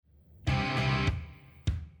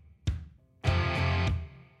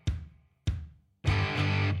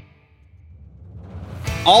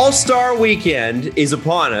All-Star Weekend is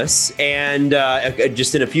upon us, and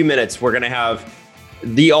just in a few minutes, we're going to have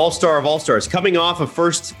the All-Star of All-Stars coming off a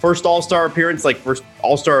first All-Star appearance, like first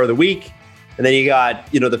All-Star of the week, and then you got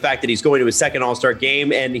the fact that he's going to his second All-Star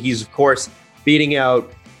game, and he's of course beating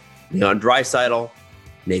out Leon Draisaitl,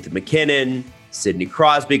 Nathan MacKinnon, Sidney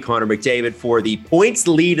Crosby, Connor McDavid for the points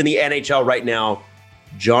lead in the NHL right now.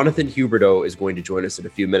 Jonathan Huberdeau is going to join us in a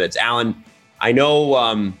few minutes. Alan, I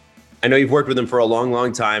know you've worked with him for a long,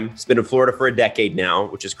 long time. He's been in Florida for a decade now,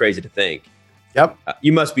 which is crazy to think. Yep.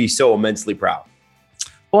 You must be so immensely proud.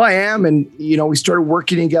 Well, I am. And, we started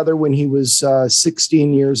working together when he was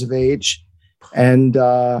 16 years of age. And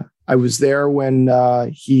I was there when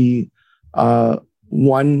he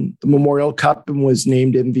won the Memorial Cup and was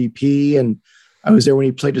named MVP. And I was there when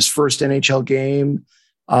he played his first NHL game.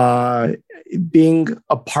 Being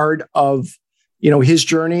a part of, his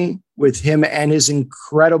journey with him and his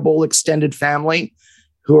incredible extended family,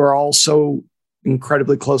 who are also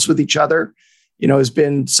incredibly close with each other, has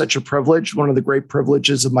been such a privilege, one of the great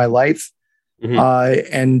privileges of my life. Mm-hmm.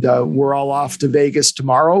 And we're all off to Vegas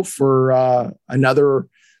tomorrow for another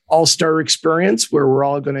all-star experience where we're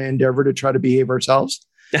all going to endeavor to try to behave ourselves.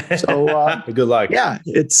 So good luck. Yeah,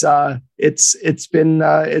 it's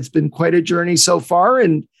been quite a journey so far.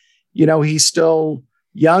 And, he's still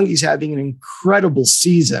young. He's having an incredible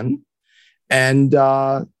season. And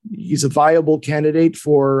he's a viable candidate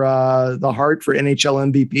for the Hart for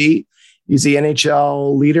NHL MVP. He's the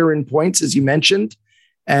NHL leader in points, as you mentioned.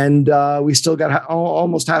 And we still got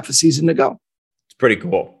almost half a season to go. It's pretty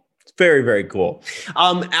cool. It's very, very cool.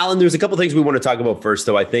 Alan, there's a couple things we want to talk about first,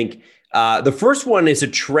 though. I think the first one is a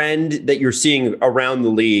trend that you're seeing around the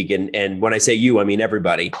league. And when I say you, I mean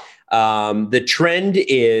everybody. The trend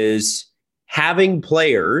is having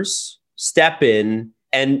players step in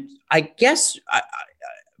and I guess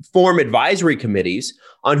form advisory committees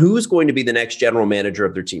on who's going to be the next general manager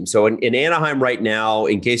of their team. So in Anaheim right now,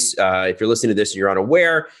 in case if you're listening to this and you're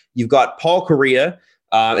unaware, you've got Paul Kariya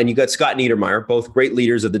and you've got Scott Niedermayer, both great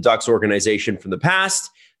leaders of the Ducks organization from the past,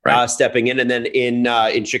 right. Stepping in. And then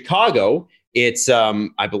in Chicago, it's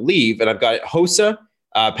I believe, and I've got Hossa,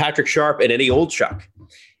 Patrick Sharp, and Eddie Olczyk.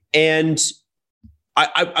 And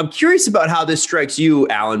I'm curious about how this strikes you,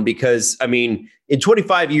 Alan, because in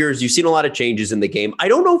 25 years, you've seen a lot of changes in the game. I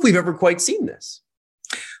don't know if we've ever quite seen this.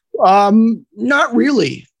 Not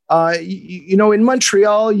really. In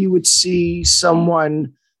Montreal, you would see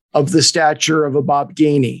someone of the stature of a Bob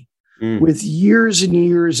Gainey with years and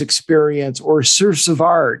years experience, or Sir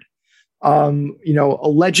Savard, a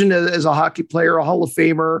legend as a hockey player, a Hall of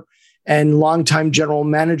Famer, and longtime general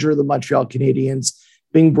manager of the Montreal Canadiens,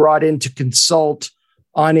 being brought in to consult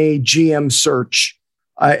on a GM search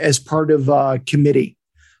as part of a committee.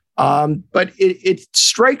 But it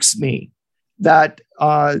strikes me that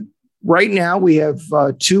right now we have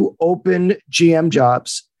two open GM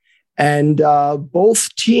jobs, and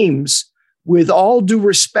both teams, with all due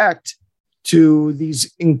respect to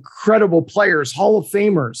these incredible players, Hall of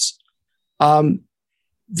Famers,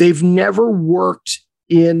 they've never worked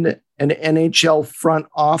in an NHL front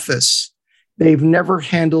office. They've never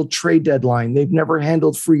handled trade deadline. They've never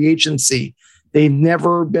handled free agency. They've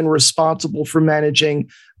never been responsible for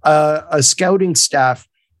managing a scouting staff,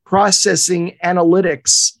 processing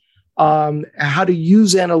analytics, how to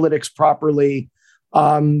use analytics properly,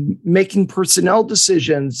 making personnel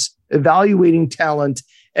decisions, evaluating talent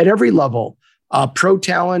at every level, pro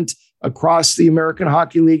talent across the American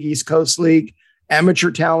Hockey League, East Coast League,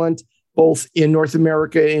 amateur talent, both in North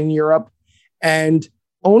America and Europe. And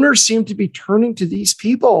owners seem to be turning to these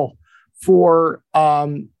people for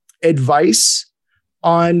advice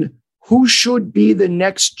on who should be the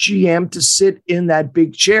next GM to sit in that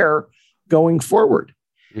big chair going forward.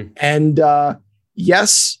 Mm. And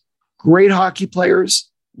yes, great hockey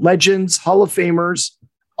players, legends, Hall of Famers,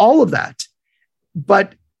 all of that.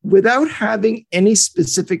 But without having any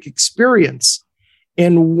specific experience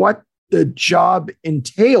in what the job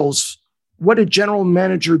entails, what a general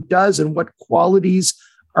manager does, and what qualities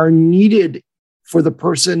are needed for the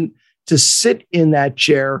person to sit in that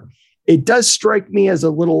chair, it does strike me as a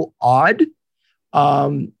little odd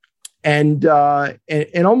and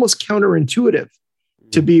almost counterintuitive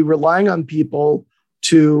to be relying on people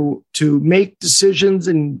to make decisions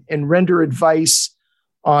and render advice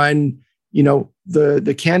on,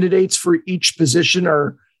 the candidates for each position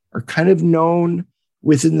are kind of known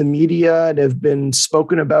within the media and have been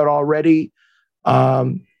spoken about already.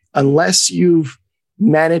 Unless you've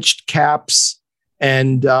managed caps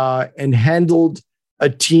and handled a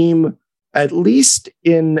team, at least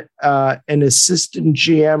in an assistant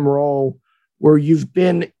GM role where you've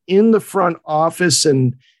been in the front office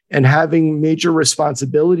and having major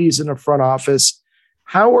responsibilities in a front office,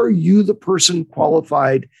 how are you the person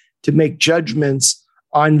qualified to make judgments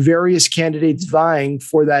on various candidates vying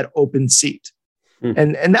for that open seat?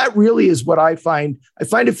 And that really is what I find. I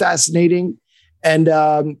find it fascinating, and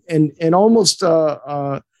almost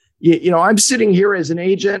I'm sitting here as an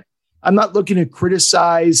agent. I'm not looking to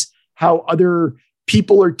criticize how other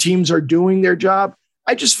people or teams are doing their job.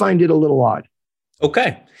 I just find it a little odd.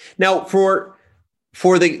 Okay. Now for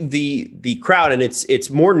the crowd, and it's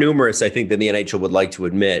more numerous, I think, than the NHL would like to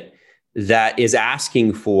admit, that is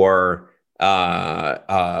asking for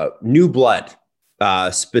new blood,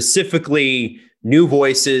 specifically new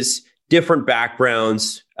voices, different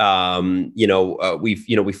backgrounds.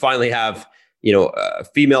 We finally have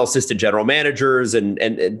female assistant general managers and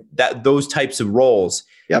that those types of roles.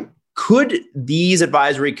 Yep. Could these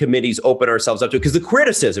advisory committees open ourselves up to? Because the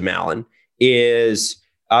criticism, Alan, is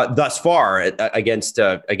thus far against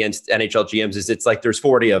NHL GMs is it's like there's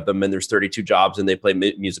 40 of them and there's 32 jobs and they play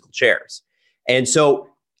musical chairs. And so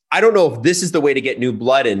I don't know if this is the way to get new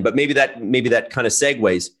blood in, but maybe that kind of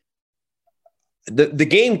segues. The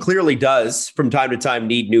game clearly does from time to time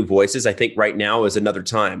need new voices. I think right now is another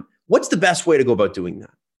time. What's the best way to go about doing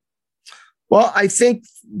that? Well, I think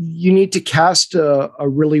you need to cast a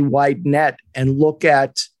really wide net and look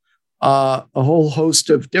at a whole host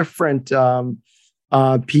of different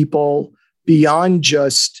people beyond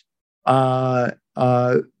just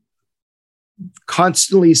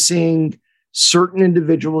constantly seeing certain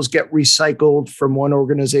individuals get recycled from one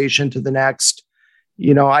organization to the next.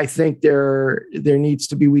 I think there needs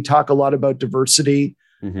to be, we talk a lot about diversity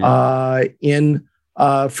in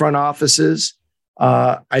front offices.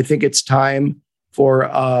 I think it's time for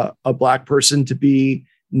a Black person to be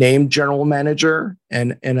named general manager,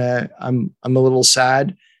 and I'm a little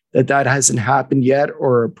sad that hasn't happened yet,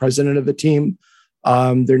 or a president of a team.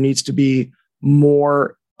 There needs to be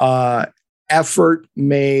more effort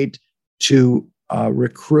made to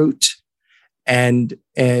recruit and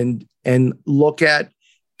look at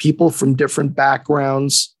people from different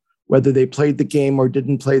backgrounds, whether they played the game or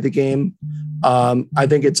didn't play the game. I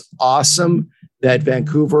think it's awesome that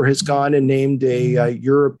Vancouver has gone and named a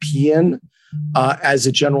European as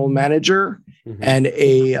a general manager, and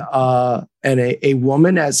a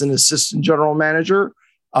woman as an assistant general manager.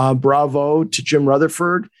 Bravo to Jim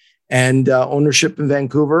Rutherford and ownership in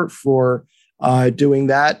Vancouver for doing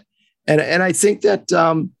that. And I think that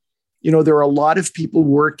there are a lot of people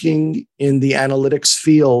working in the analytics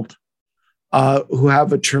field who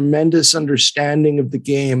have a tremendous understanding of the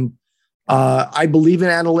game. I believe in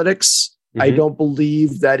analytics. I don't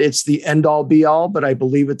believe that it's the end all be all, but I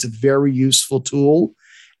believe it's a very useful tool,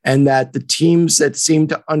 and that the teams that seem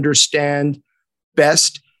to understand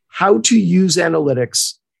best how to use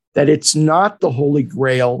analytics, that it's not the holy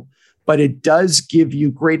grail, but it does give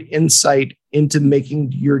you great insight into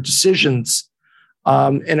making your decisions.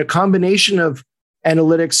 And a combination of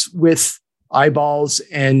analytics with eyeballs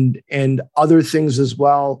and other things as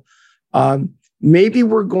well. Maybe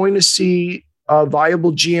we're going to see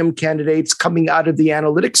viable GM candidates coming out of the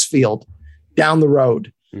analytics field down the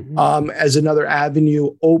road as another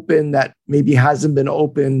avenue open that maybe hasn't been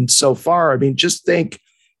open so far. I mean, just think,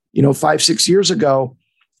 5-6 years ago,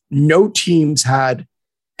 no teams had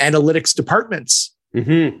analytics departments,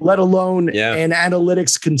 let alone an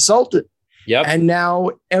analytics consultant. Yep. And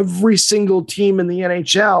now every single team in the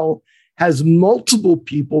NHL has multiple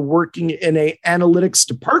people working in an analytics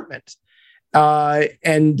department.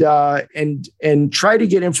 And try to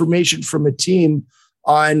get information from a team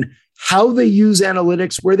on how they use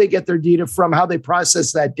analytics, where they get their data from, how they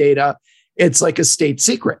process that data. It's like a state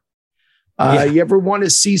secret. You ever want to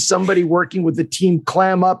see somebody working with the team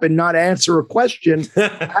clam up and not answer a question?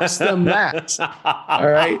 Ask them that. All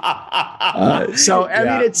right. I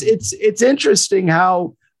mean, it's interesting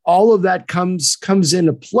how all of that comes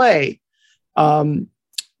into play.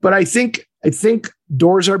 But I think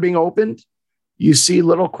doors are being opened. You see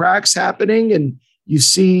little cracks happening, and you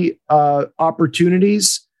see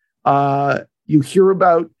opportunities. You hear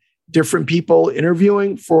about different people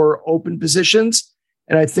interviewing for open positions.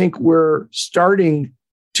 And I think we're starting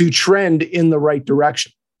to trend in the right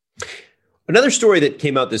direction. Another story that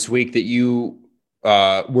came out this week that you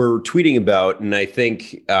were tweeting about, and I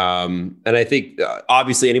think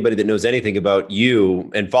obviously anybody that knows anything about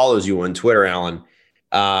you and follows you on Twitter, Alan,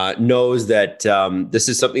 knows that this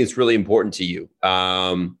is something that's really important to you.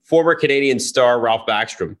 Former Canadian star Ralph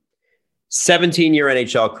Backstrom, 17-year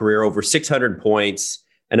NHL career, over 600 points,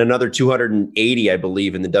 and another 280, I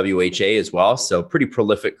believe, in the WHA as well. So pretty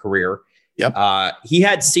prolific career. Yep. He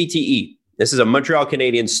had CTE This is a Montreal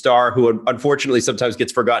Canadiens star who unfortunately sometimes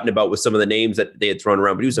gets forgotten about with some of the names that they had thrown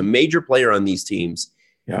around, but he was a major player on these teams.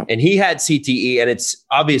 Yeah. And he had CTE, and it's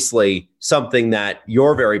obviously something that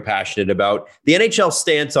you're very passionate about. The NHL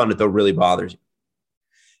stance on it, though, really bothers you.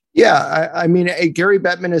 Yeah, I mean, Gary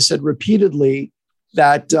Bettman has said repeatedly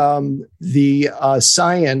that the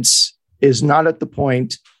science is not at the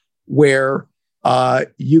point where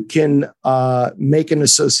you can make an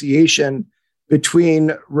association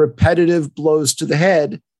between repetitive blows to the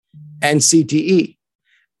head and CTE.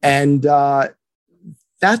 And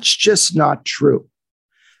that's just not true.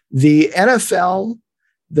 The NFL,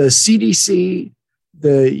 the CDC,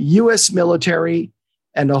 the US military,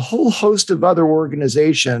 and a whole host of other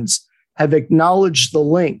organizations have acknowledged the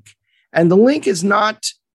link. And the link is not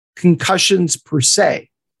concussions per se.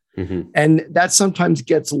 Mm-hmm. And that sometimes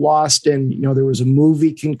gets lost in, there was a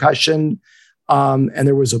movie, Concussion, and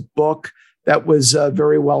there was a book that was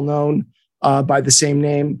very well known by the same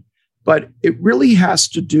name. But it really has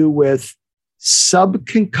to do with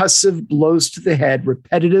subconcussive blows to the head,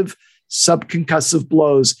 repetitive subconcussive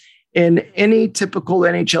blows. In any typical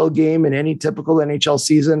NHL game, in any typical NHL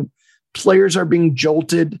season, players are being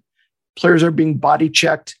jolted, players are being body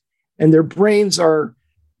checked, and their brains are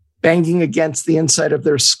banging against the inside of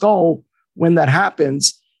their skull when that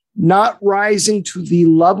happens, not rising to the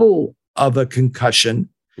level of a concussion.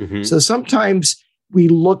 Mm-hmm. So sometimes we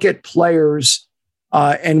look at players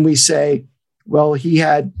and we say, well, he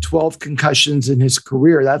had 12 concussions in his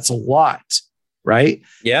career. That's a lot, right?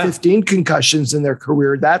 Yeah. 15 concussions in their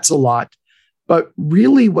career. That's a lot. But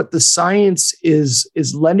really what the science is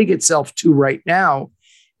lending itself to right now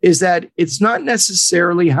is that it's not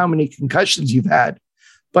necessarily how many concussions you've had,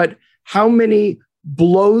 but how many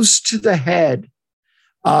blows to the head,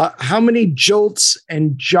 how many jolts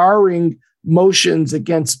and jarring motions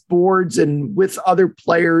against boards and with other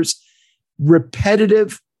players,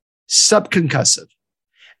 repetitive, subconcussive.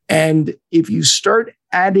 And if you start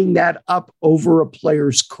adding that up over a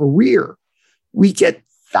player's career, we get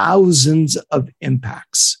thousands of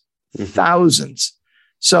impacts, thousands.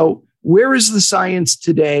 So where is the science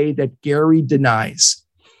today that Gary denies?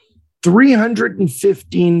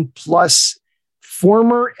 315 plus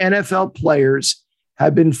former NFL players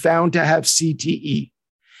have been found to have CTE,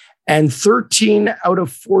 and 13 out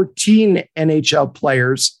of 14 NHL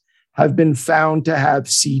players have been found to have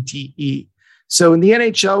CTE. So in the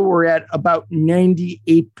NHL, we're at about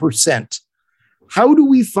 98%. How do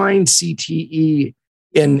we find CTE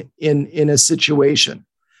in a situation?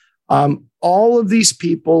 All of these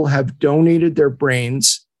people have donated their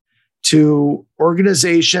brains to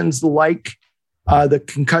organizations like the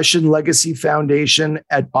Concussion Legacy Foundation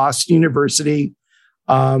at Boston University.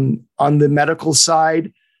 On the medical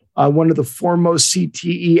side, one of the foremost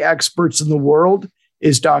CTE experts in the world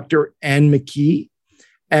is Dr. Anne McKee.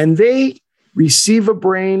 And they receive a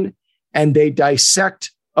brain and they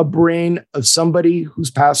dissect a brain of somebody who's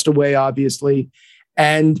passed away, obviously.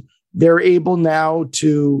 And they're able now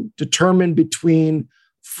to determine between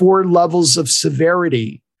 4 levels of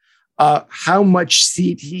severity how much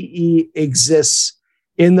CTE exists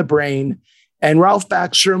in the brain. And Ralph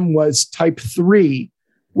Backstrom was type 3,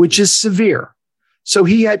 which is severe. So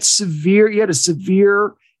he had a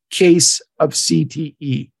severe case of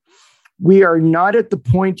CTE. We are not at the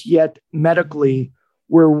point yet medically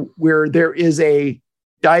where there is a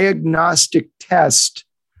diagnostic test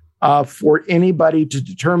for anybody to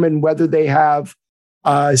determine whether they have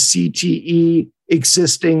CTE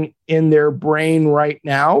existing in their brain right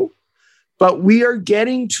now. But we are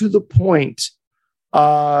getting to the point,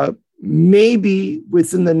 maybe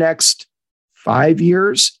within the next 5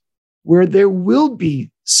 years, where there will be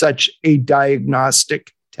such a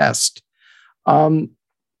diagnostic test. And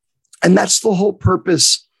that's the whole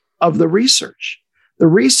purpose of the research. The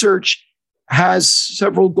research has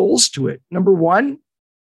several goals to it. Number one,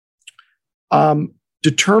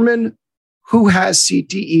 determine who has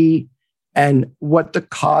CTE and what the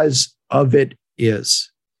cause of it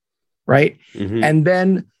is, right? Mm-hmm. And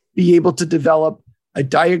then be able to develop a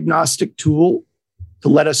diagnostic tool to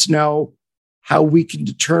let us know how we can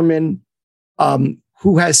determine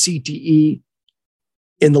who has CTE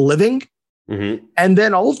in the living, mm-hmm. and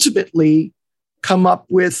then ultimately come up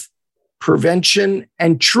with prevention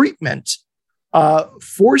and treatment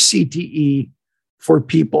for CTE for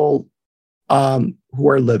people who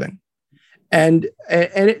are living.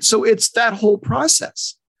 So it's that whole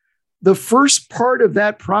process. The first part of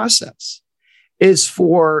that process is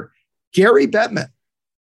for Gary Bettman,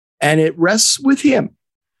 and it rests with him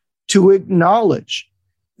to acknowledge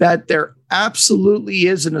that there absolutely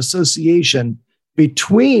is an association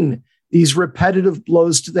between these repetitive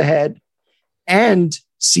blows to the head and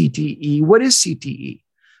CTE. What is CTE?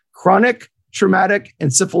 Chronic traumatic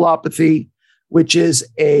encephalopathy, which is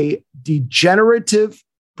a degenerative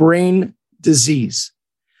brain disease,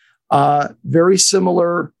 very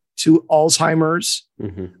similar to Alzheimer's,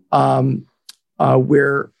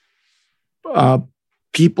 where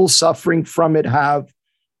people suffering from it have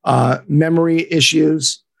memory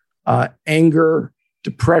issues, anger,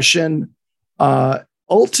 depression.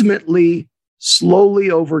 Ultimately,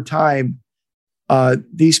 slowly over time,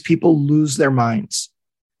 these people lose their minds.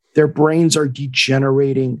 Their brains are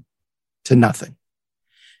degenerating to nothing.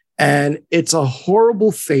 And it's a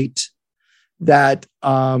horrible fate that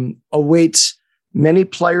awaits many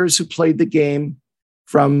players who played the game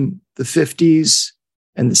from the 50s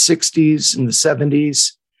and the 60s and the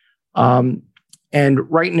 70s.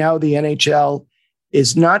 And right now, the NHL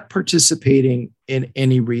is not participating in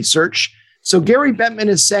any research. So Gary Bettman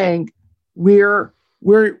is saying, we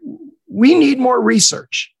need more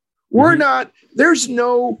research. We're not, there's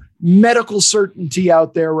no medical certainty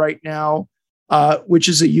out there right now, which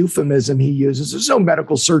is a euphemism he uses. There's no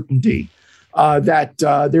medical certainty that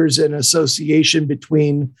there's an association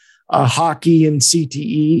between hockey and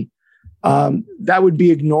CTE. That would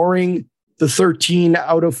be ignoring the 13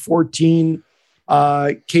 out of 14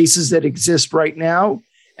 cases that exist right now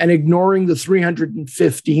and ignoring the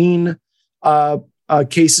 315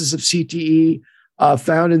 cases of CTE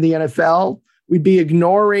found in the NFL. We'd be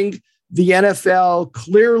ignoring the NFL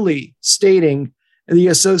clearly stating the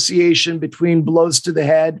association between blows to the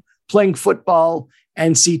head, playing football,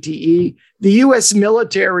 and CTE. The U.S.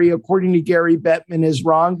 military, according to Gary Bettman, is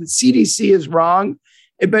wrong. The CDC is wrong,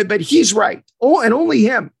 but he's right. Oh, and only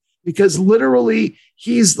him, because literally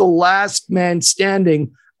he's the last man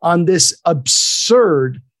standing on this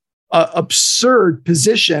absurd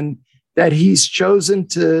position that he's chosen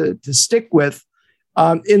to stick with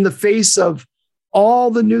in the face of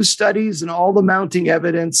all the new studies and all the mounting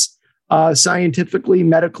evidence scientifically,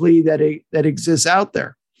 medically that exists out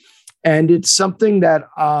there. And it's something that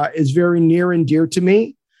is very near and dear to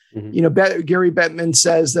me. You know, Gary Bettman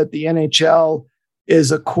says that the NHL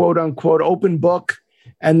is a quote unquote open book,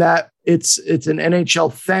 and that it's an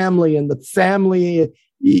NHL family, and the family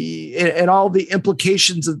and all the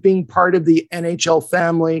implications of being part of the NHL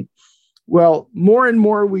family. Well, more and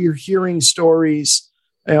more we are hearing stories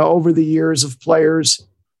over the years of players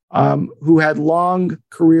who had long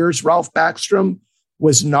careers. Ralph Backstrom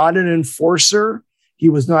was not an enforcer. He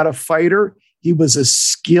was not a fighter. He was a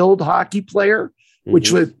skilled hockey player,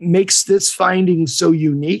 which makes this finding so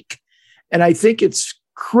unique. And I think it's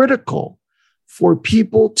critical for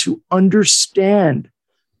people to understand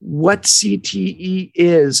what CTE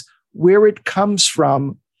is, where it comes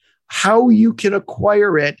from, how you can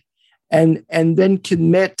acquire it, and then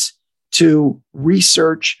commit to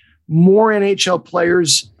research. More NHL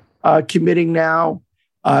players committing now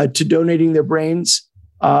to donating their brains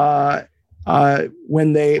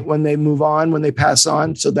when they move on, when they pass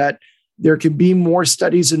on, so that there can be more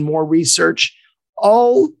studies and more research,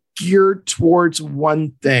 all geared towards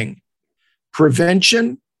one thing: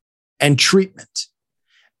 prevention and treatment.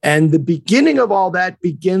 And the beginning of all that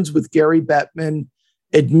begins with Gary Bettman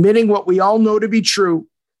admitting what we all know to be true,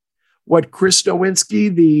 what Chris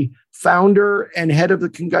Nowinski, the founder and head of the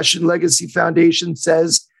Concussion Legacy Foundation,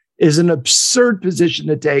 says is an absurd position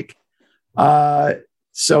to take.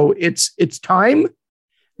 So it's time.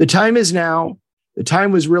 The time is now. The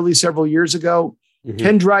time was really several years ago.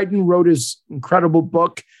 Ken Dryden wrote his incredible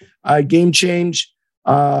book, Game Change,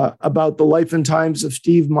 about the life and times of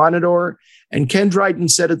Steve Monador. And Ken Dryden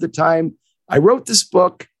said at the time, I wrote this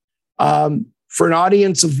book for an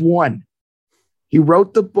audience of one. He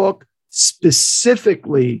wrote the book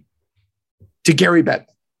specifically to Gary Bettman.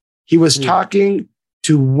 He was talking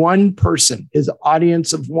to one person, his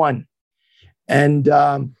audience of one. And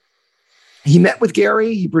he met with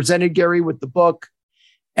Gary. He presented Gary with the book,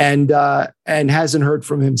 and hasn't heard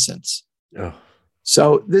from him since. Oh.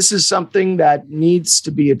 So this is something that needs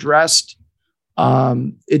to be addressed.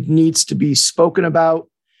 It needs to be spoken about,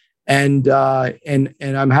 and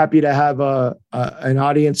I'm happy to have an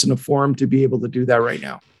audience and a forum to be able to do that right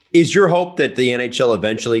now. Is your hope that the NHL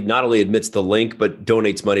eventually not only admits the link, but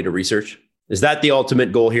donates money to research? Is that the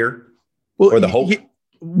ultimate goal here? Well, or the hope?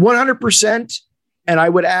 100%. And I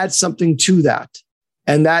would add something to that.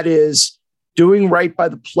 And that is doing right by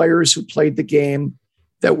the players who played the game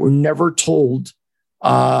that were never told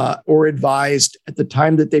or advised at the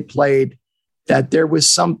time that they played that there was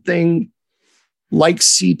something like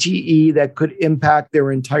CTE that could impact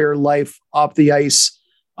their entire life off the ice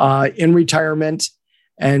in retirement.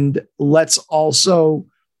 And let's also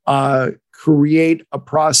create a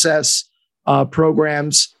process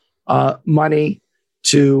programs money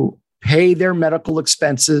to pay their medical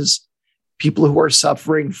expenses, people who are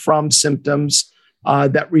suffering from symptoms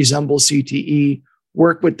that resemble CTE,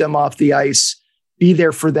 work with them off the ice, be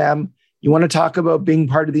there for them. You want to talk about being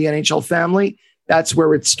part of the NHL family? That's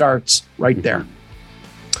where it starts, right there.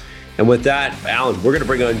 And with that, Alan, we're going to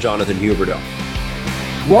bring on Jonathan Huberdeau.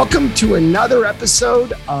 Welcome to another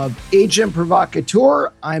episode of Agent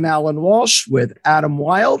Provocateur. I'm Alan Walsh with Adam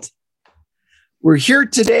Wild. We're here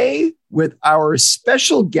today with our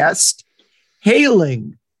special guest,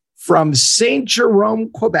 hailing from Saint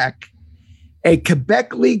Jerome, Quebec, a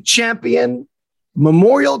Quebec League champion,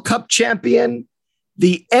 Memorial Cup champion,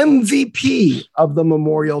 the MVP of the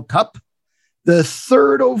Memorial Cup, the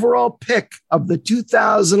third overall pick of the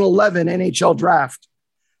 2011 NHL draft,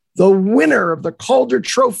 the winner of the Calder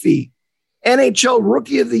Trophy, NHL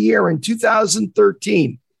Rookie of the Year in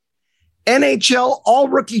 2013, NHL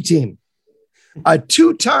All-Rookie Team, a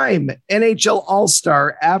two-time NHL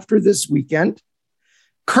All-Star after this weekend,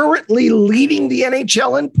 currently leading the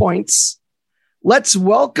NHL in points. Let's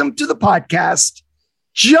welcome to the podcast,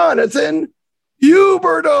 Jonathan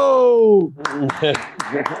Huberdeau.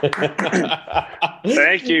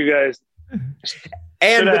 Thank you, guys.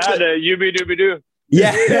 And should have had a Ubi-Dooby-Doo.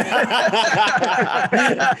 Yeah.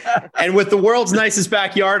 And with the world's nicest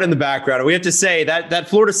backyard in the background, we have to say that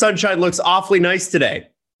Florida sunshine looks awfully nice today.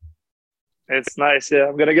 It's nice. Yeah,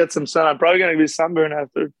 I'm going to get some sun. I'm probably going to be sunburned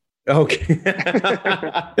after. Okay.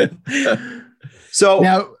 So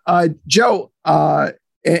now, Joe,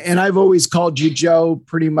 and I've always called you Joe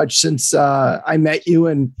pretty much since I met you,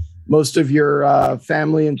 and most of your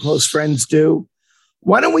family and close friends do.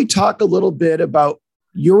 Why don't we talk a little bit about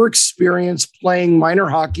your experience playing minor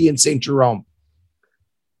hockey in Saint Jerome?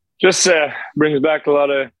 Just brings back a lot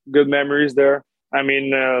of good memories there. I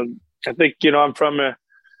mean, I think, I'm from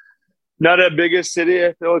not a biggest city,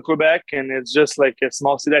 I feel, Quebec, and it's just like a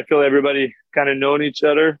small city. I feel everybody kind of known each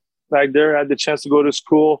other back there. I had the chance to go to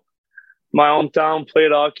school, my hometown,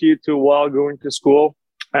 played hockey while going to school.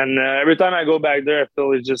 And every time I go back there, I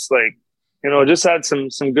feel it's just like, just had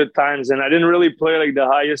some good times. And I didn't really play like the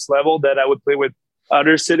highest level that I would play with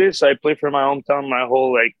other cities. So I played for my hometown my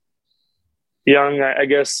whole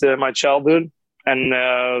my childhood. And,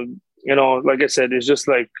 like I said, it's just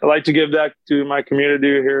like, I like to give back to my community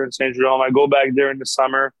here in Saint Jerome. I go back there in the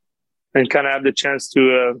summer and kind of have the chance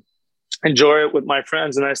to enjoy it with my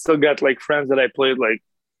friends. And I still got like friends that I played like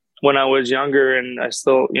when I was younger, and I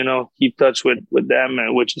still, keep touch with them,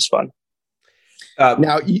 which is fun.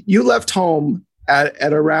 Now you left home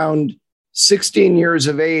at around 16 years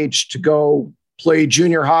of age to go play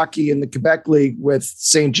junior hockey in the Quebec League with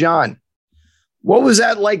St. John. What was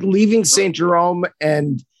that like leaving St. Jerome?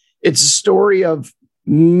 And it's a story of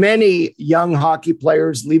many young hockey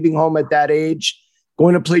players leaving home at that age,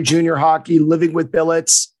 going to play junior hockey, living with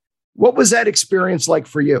billets. What was that experience like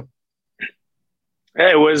for you?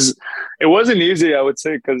 Yeah, it wasn't easy, I would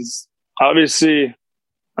say, because obviously,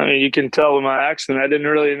 I mean, you can tell with my accent, I didn't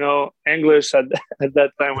really know English at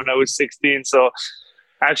that time when I was 16. So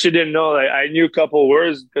I actually didn't know, I knew a couple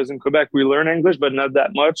words because in Quebec we learn English, but not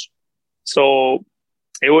that much. So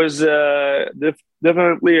it was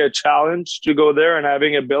definitely a challenge to go there and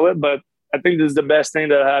having a billet. But I think this is the best thing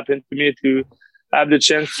that happened to me, to have the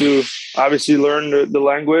chance to obviously learn the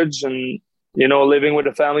language and, living with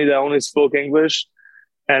a family that only spoke English.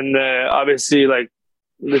 And obviously, like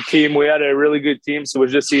the team, we had a really good team. So it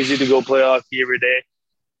was just easy to go play hockey every day.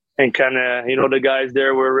 And kind of, the guys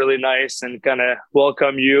there were really nice and kind of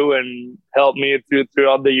welcome you and help me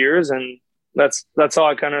throughout the years. And that's how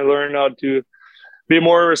I kind of learned how to be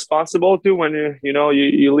more responsible too when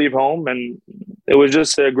you leave home. And it was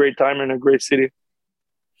just a great time in a great city.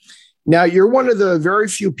 Now, you're one of the very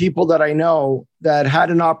few people that I know that had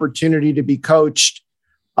an opportunity to be coached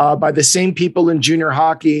by the same people in junior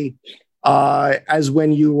hockey as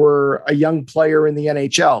when you were a young player in the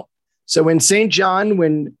NHL. So in St. John,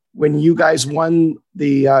 when you guys won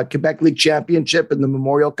the Quebec League Championship and the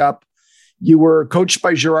Memorial Cup, you were coached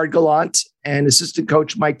by Gerard Gallant and assistant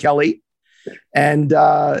coach Mike Kelly. And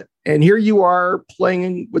here you are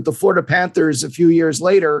playing with the Florida Panthers a few years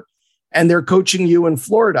later, and they're coaching you in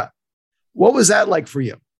Florida. What was that like for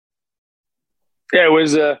you? Yeah, it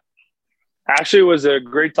was actually was a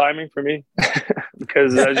great timing for me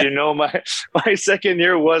because, as you know, my second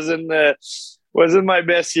year wasn't my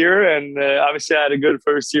best year, and obviously I had a good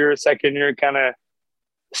first year. Second year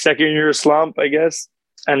slump, I guess,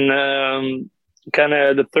 and kind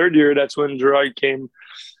of the third year, that's when Gerard came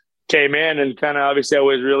in, and kind of obviously I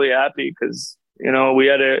was really happy because we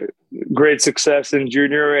had a great success in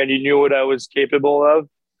junior, and he knew what I was capable of.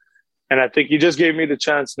 And I think he just gave me the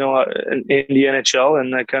chance, in the NHL.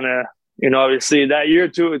 And I kind of, obviously that year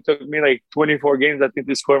too, it took me like 24 games, I think,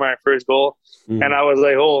 to score my first goal. And I was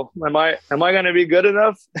like, oh, am I going to be good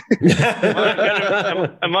enough?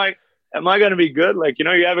 am I going to be good? Like, you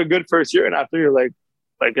have a good first year, and after you're like,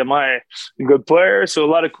 am I a good player? So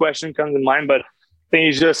a lot of questions come to mind, but I think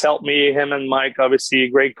he's just helped me, him and Mike, obviously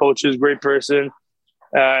great coaches, great person.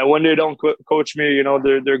 When they don't coach me,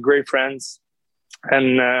 they're great friends.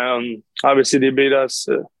 And obviously they beat us.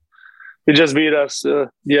 They just beat us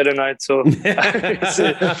the other night, so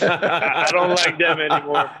I don't like them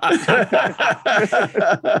anymore.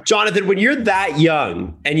 Jonathan, when you're that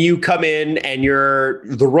young and you come in and you're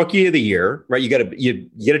the rookie of the year, right? You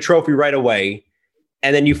get a trophy right away,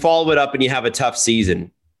 and then you follow it up and you have a tough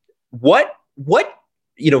season. What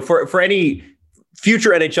for any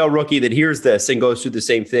future NHL rookie that hears this and goes through the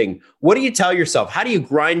same thing, what do you tell yourself? How do you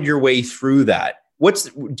grind your way through that?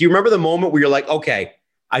 Do you remember the moment where you're like, okay,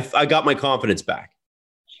 I got my confidence back?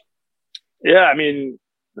 Yeah, I mean,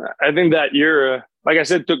 I think that year, like I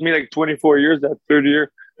said, it took me like 24 years, that third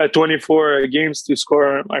year, 24 games to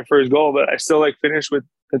score my first goal, but I still finished with,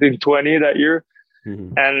 I think, 20 that year.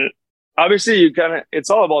 Mm-hmm. And obviously it's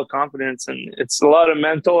all about confidence, and it's a lot of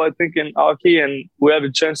mental, I think, in hockey. And we have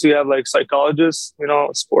a chance to have psychologists,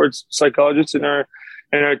 sports psychologists in our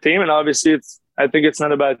team. And obviously I think it's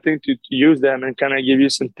not a bad thing to use them and kind of give you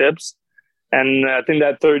some tips. And I think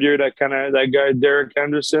that third year, that guy, Derek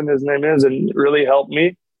Anderson, his name is, and really helped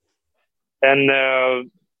me. And I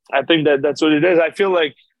think that's what it is. I feel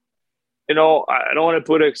like, I don't want to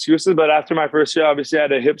put excuses, but after my first year, obviously I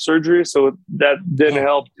had a hip surgery. So that didn't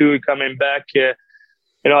help too, coming back. I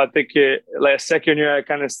think second year, I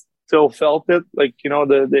kind of still felt it.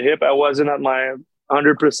 The hip, I wasn't at my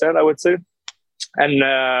 100%, I would say. And,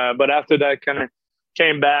 but after that, kind of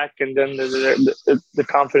came back, and then the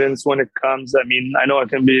confidence when it comes. I mean, I know I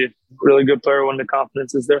can be a really good player when the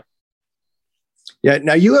confidence is there. Yeah.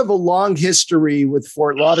 Now you have a long history with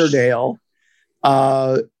Fort Lauderdale.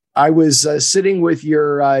 I was sitting with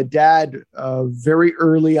your dad very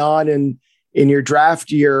early on in your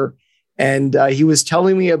draft year, and he was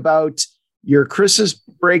telling me about your Christmas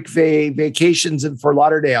break vacations in Fort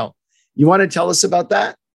Lauderdale. You want to tell us about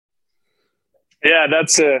that? Yeah,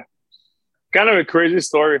 that's kind of a crazy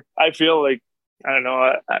story. I feel like, I don't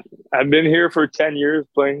know, I've been here for 10 years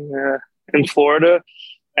playing in Florida.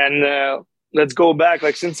 And let's go back.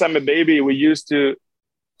 Since I'm a baby, my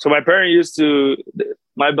parents used to,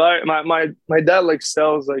 my dad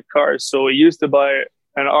sells cars. So he used to buy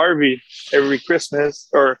an RV every Christmas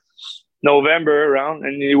or November around,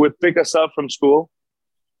 and he would pick us up from school.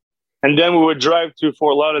 And then we would drive to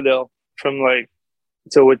Fort Lauderdale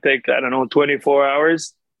so it would take, 24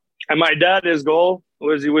 hours. And my dad, his goal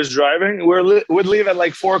was, he was driving. Would leave at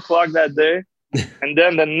 4:00 that day. And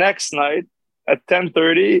then the next night at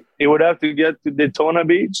 10:30, he would have to get to Daytona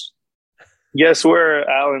Beach. Guess where,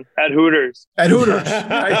 Alan? At Hooters. At Hooters.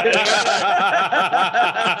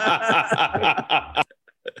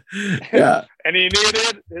 Yeah. And he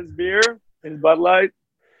needed his beer, his Bud Light,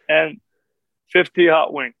 and 50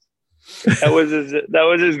 hot wings. That was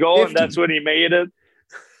his goal, 50. And that's when he made it.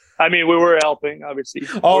 I mean, we were helping, obviously.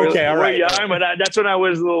 Oh, okay, all right. Young, but that's when I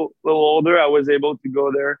was a little older. I was able to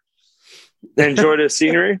go there and enjoy the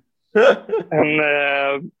scenery.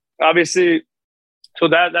 And obviously, so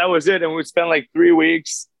that was it. And we spent 3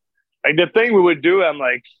 weeks. The thing we would do, I'm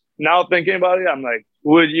now thinking about it, I'm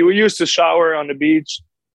we used to shower on the beach.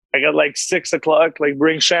 I got 6 o'clock,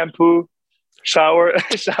 bring shampoo, shower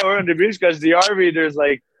on the beach, because the RV, there's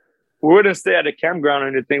we wouldn't stay at a campground or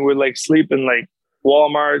anything. We'd sleep in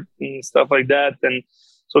Walmart and stuff like that. And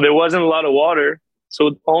so there wasn't a lot of water.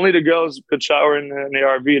 So only the girls could shower in the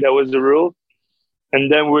RV. That was the rule.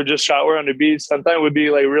 And then we'd just shower on the beach. Sometimes it would be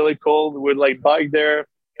really cold. We'd bike there,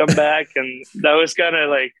 come back. And that was kind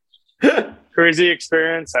of crazy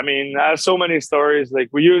experience. I mean, I have so many stories.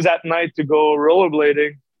 We use at night to go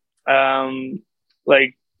rollerblading.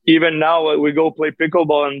 Even now we go play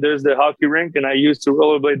pickleball, and there's the hockey rink, and I used to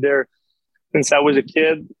rollerblade there since I was a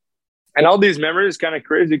kid. And all these memories kind of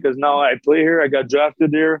crazy, because now I play here. I got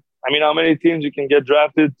drafted here. I mean, how many teams you can get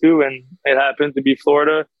drafted to? And it happened to be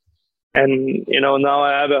Florida. And, now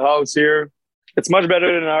I have a house here. It's much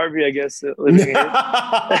better than an RV, I guess, living here.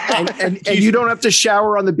 and you don't have to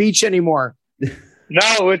shower on the beach anymore.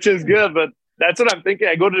 No, which is good. But that's what I'm thinking.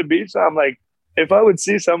 I go to the beach, I'm if I would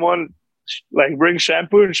see someone bring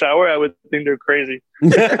shampoo and shower, I would think they're crazy.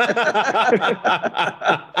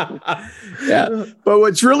 Yeah. But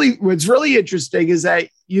what's really interesting is that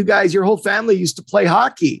you guys, your whole family used to play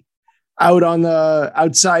hockey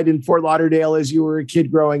outside in Fort Lauderdale as you were a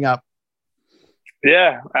kid growing up.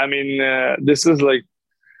 Yeah, I mean, this is like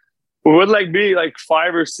we would like be like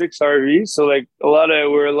 5 or 6 RVs. So like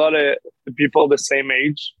we're a lot of people the same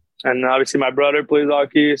age, and obviously my brother plays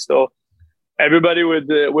hockey, so everybody would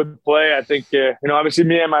play. I think obviously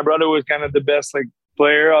me and my brother was kind of the best like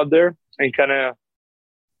player out there,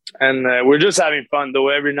 and we're just having fun though.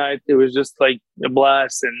 Every night it was just like a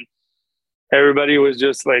blast, and everybody was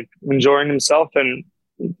just like enjoying himself, and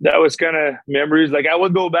that was kind of memories. Like I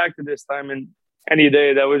would go back to this time and any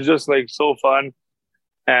day. That was just like so fun.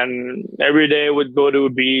 And every day would go to a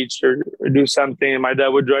beach or do something. And my dad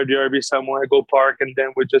would drive the RV somewhere, go park, and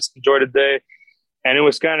then we'd just enjoy the day. And it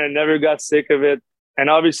was kind of never got sick of it. And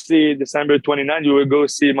obviously, December 29th, you would go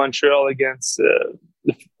see Montreal against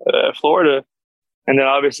Florida. And then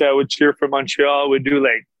obviously, I would cheer for Montreal. We'd do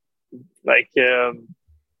like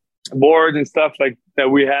boards and stuff like that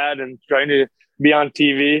we had, and trying to be on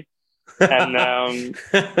TV. And now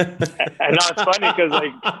it's funny because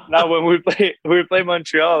like now when we play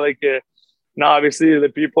Montreal, like now obviously the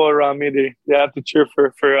people around me they have to cheer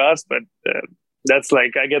for us, but that's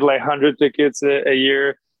like I get like 100 tickets a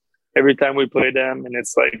year every time we play them, and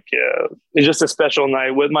it's like it's just a special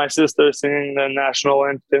night with my sister singing the national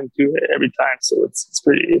anthem too every time, so it's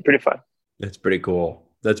pretty fun. That's pretty cool.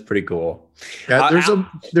 Yeah,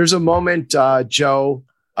 there's a moment, Joe,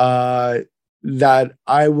 that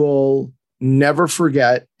I will never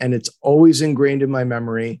forget, and it's always ingrained in my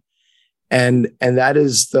memory. And that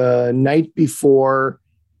is the night before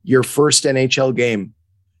your first NHL game.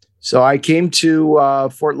 So I came to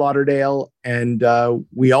Fort Lauderdale, and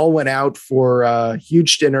we all went out for a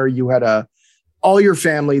huge dinner. You had all your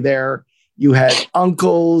family there. You had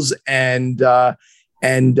uncles and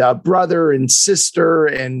brother and sister,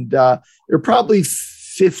 and there were probably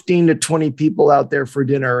 15 to 20 people out there for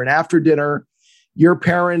dinner. And after dinner, your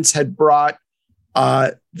parents had brought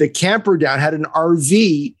the camper down, had an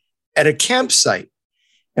RV at a campsite.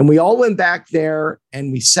 And we all went back there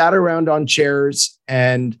and we sat around on chairs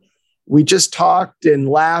and we just talked and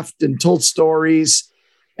laughed and told stories.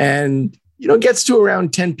 And, it gets to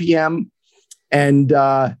around 10 p.m. and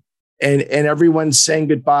everyone's saying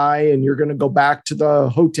goodbye. And you're going to go back to the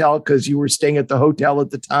hotel because you were staying at the hotel at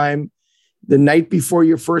the time, the night before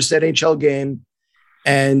your first NHL game.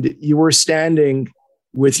 And you were standing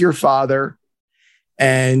with your father,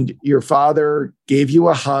 and your father gave you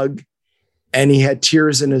a hug, and he had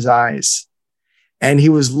tears in his eyes, and he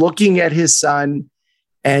was looking at his son,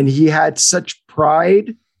 and he had such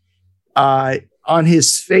pride on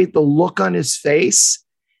his face, the look on his face,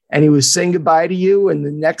 and he was saying goodbye to you. And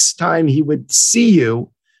the next time he would see you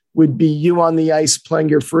would be you on the ice playing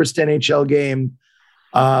your first NHL game.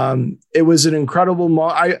 It was an incredible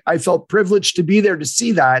moment. I felt privileged to be there to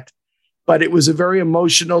see that, but it was a very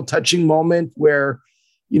emotional, touching moment where,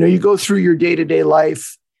 you go through your day-to-day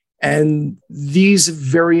life, and these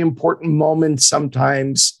very important moments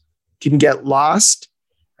sometimes can get lost.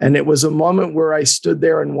 And it was a moment where I stood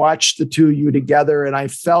there and watched the two of you together, and I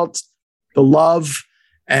felt the love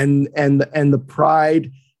and the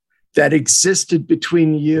pride that existed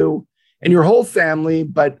between you and your whole family,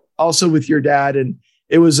 but also with your dad. And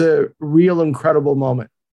it was a real incredible moment.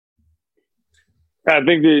 I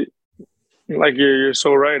think you're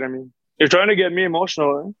so right. I mean, you're trying to get me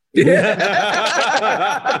emotional, huh? Yeah.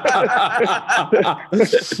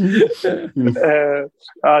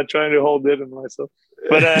 Trying to hold it in myself,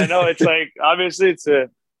 but no, it's like obviously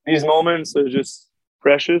these moments are just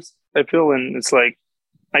precious, I feel, and it's like,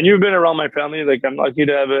 and you've been around my family. Like I'm lucky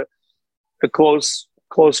to have a close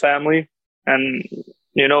family, and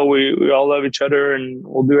we all love each other and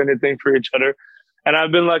we'll do anything for each other. And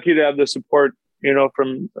I've been lucky to have the support,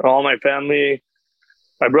 from all my family,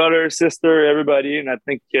 my brother, sister, everybody. And I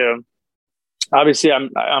think, obviously I'm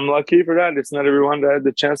lucky for that. It's not everyone that had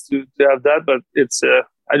the chance to have that, but it's,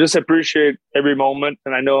 I just appreciate every moment.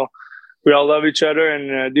 And I know we all love each other.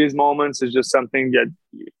 And these moments is just something that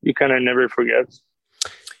you kind of never forget.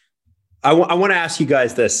 I want to ask you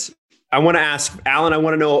guys this. I want to ask Alan, I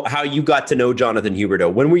want to know how you got to know Jonathan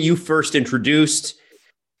Huberdeau. When were you first introduced?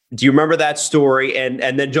 Do you remember that story? And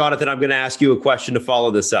then Jonathan, I'm going to ask you a question to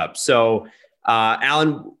follow this up. So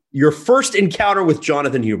Alan, your first encounter with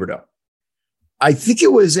Jonathan Huberdeau. I think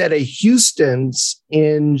it was at a Houston's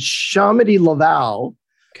in Chamonix-Laval,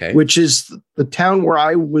 which is the town where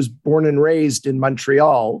I was born and raised in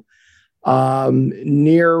Montreal,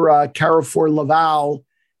 near Carrefour Laval.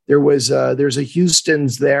 There's a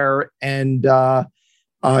Houston's there, and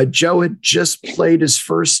Joe had just played his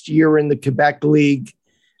first year in the Quebec League,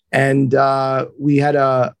 and we had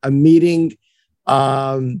a meeting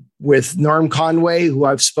with Norm Conway, who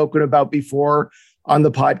I've spoken about before on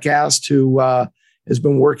the podcast, who has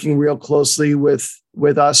been working real closely with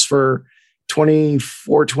us for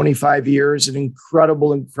 24, 25 years, an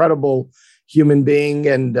incredible human being,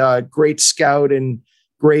 and great scout, and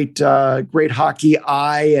great hockey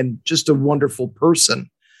eye, and just a wonderful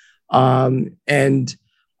person. It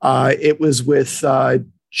was with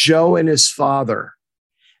Joe and his father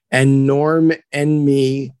and Norm and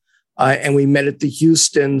me, and we met at the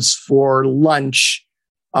Houstons for lunch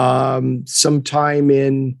sometime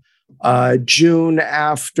in June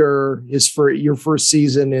after your first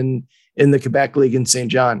season in the Quebec League in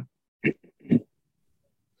St. John.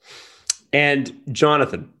 And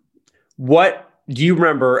Jonathan, what do you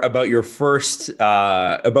remember about your first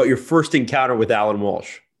encounter with Alan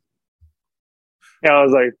Walsh? Yeah, I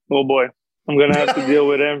was like, oh boy, I'm gonna have to deal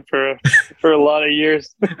with him for a lot of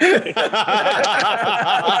years.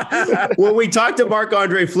 When we talked to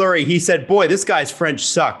Marc-Andre Fleury, he said, "Boy, this guy's French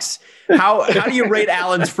sucks." How do you rate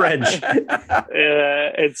Alan's French?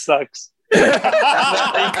 It sucks. No,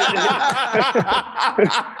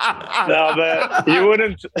 but you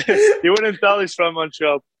wouldn't tell he's from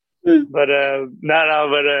Montreal. But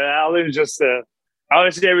Alan just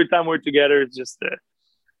obviously every time we're together, it's just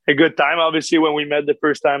a good time. Obviously, when we met the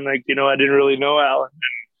first time, I didn't really know Alan,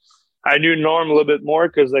 and I knew Norm a little bit more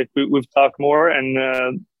because we've talked more,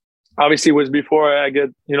 and obviously it was before I get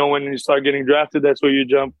when you start getting drafted, that's where you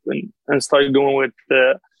jump and start going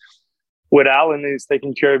with Alan. He's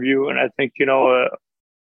taking care of you, and I think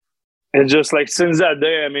it's just like since that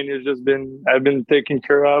day, I mean, I've been taken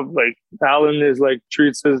care of. Like Alan is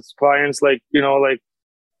treats his clients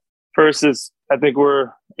first is, I think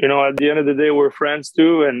we're at the end of the day we're friends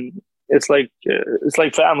too, and it's like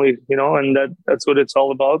family, and that's what it's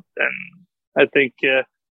all about. And I think you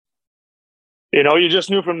just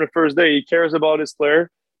knew from the first day he cares about his player,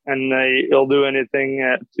 and he'll do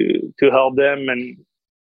anything to help them, and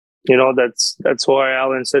that's why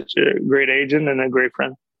Alan's such a great agent and a great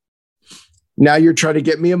friend. Now you're trying to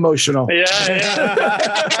get me emotional. Yeah.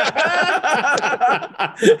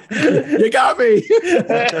 You got me.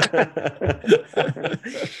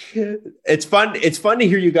 It's fun to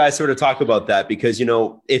hear you guys sort of talk about that, because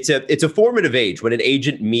it's a formative age when an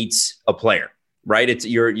agent meets a player, right? It's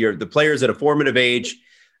you're the player's at a formative age,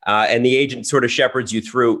 and the agent sort of shepherds you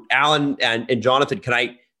through. Alan and Jonathan,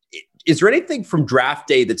 is there anything from draft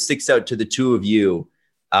day that sticks out to the two of you?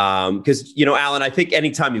 Because Alan, I think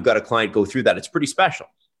anytime you've got a client go through that, it's pretty special.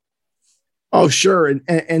 Oh, sure.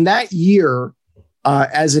 And that year,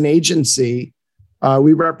 as an agency,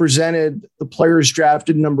 we represented the players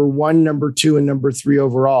drafted number 1, number 2, and number 3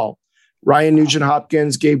 overall: Ryan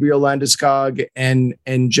Nugent-Hopkins, Gabriel Landeskog, and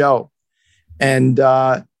Joe. And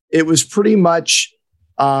it was pretty much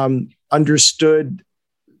understood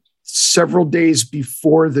several days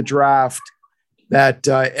before the draft that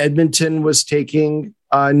Edmonton was taking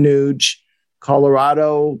Nuge,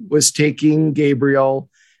 Colorado was taking Gabriel,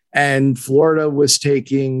 and Florida was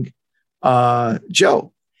taking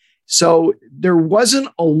Joe. So there wasn't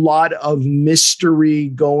a lot of mystery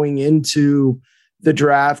going into the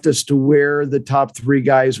draft as to where the top 3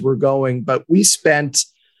 guys were going. But we spent,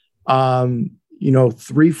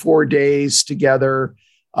 3-4 days together.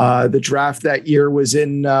 The draft that year was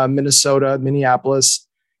in Minneapolis,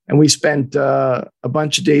 and we spent a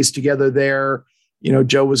bunch of days together there.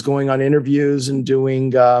 Joe was going on interviews and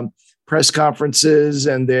doing press conferences,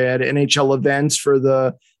 and they had NHL events for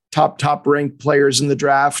the top ranked players in the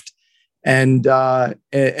draft. And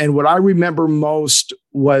what I remember most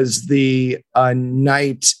was the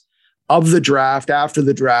night of the draft, after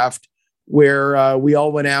the draft, where we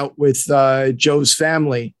all went out with Joe's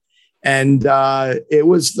family. And it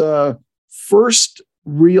was the first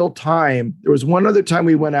real time. There was one other time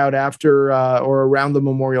we went out after or around the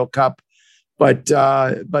Memorial Cup. But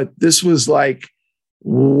this was like,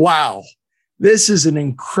 wow, this is an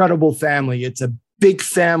incredible family. It's a big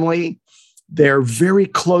family. They're very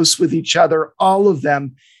close with each other, all of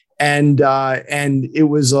them. And it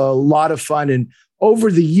was a lot of fun. And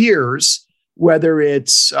over the years, whether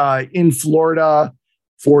it's in Florida,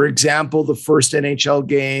 for example, the first NHL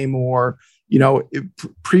game, or,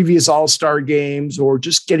 previous All-Star games, or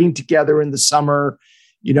just getting together in the summer,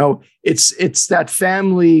 it's that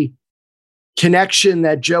family connection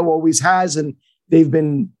that Joe always has. And they've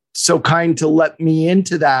been so kind to let me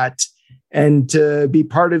into that and to be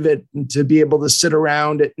part of it, and to be able to sit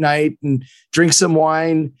around at night and drink some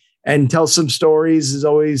wine and tell some stories is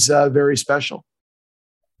always very special.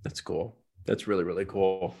 That's cool. That's really, really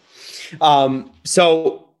cool.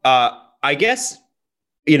 So I guess,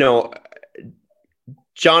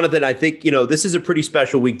 Jonathan, I think, this is a pretty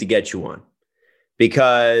special week to get you on,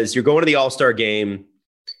 because you're going to the All-Star game.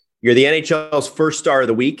 You're the NHL's first star of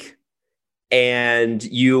the week, and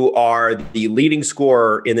you are the leading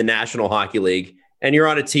scorer in the National Hockey League. And you're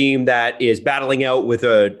on a team that is battling out with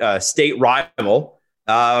a state rival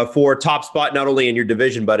for top spot, not only in your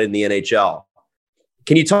division, but in the NHL.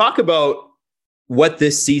 Can you talk about what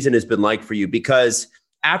this season has been like for you? Because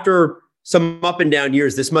after some up and down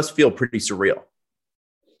years, this must feel pretty surreal.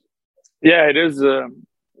 Yeah, it is.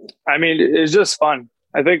 I mean, it's just fun.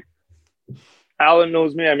 I think Alan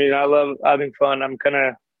knows me. I mean, I love having fun. I'm kind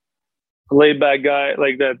of a laid back guy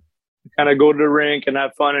like that, kind of go to the rink and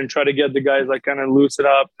have fun and try to get the guys like kind of loosen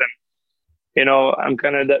up. And, you know, I'm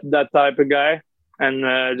kind of that type of guy.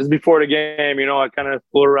 And just before the game, you know, I kind of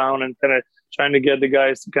fool around and kind of trying to get the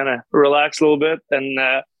guys to kind of relax a little bit.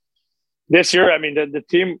 And this year, I mean, the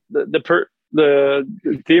team,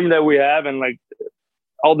 the team that we have, and like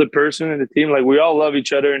all the person in the team, like we all love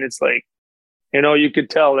each other. And it's like, you know, you could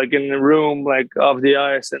tell like in the room, like off the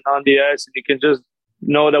ice and on the ice, and you can just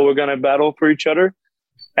know that we're going to battle for each other.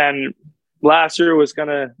 And last year was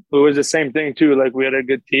it was the same thing too. Like we had a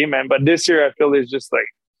good team, but this year I feel it's just like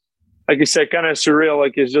you said, kind of surreal.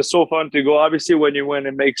 Like it's just so fun to go. Obviously when you win,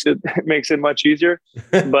 it makes it much easier,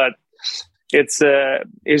 but it's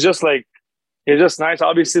just like, it's just nice.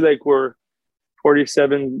 Obviously, like we're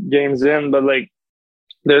 47 games in, but like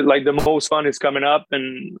the most fun is coming up,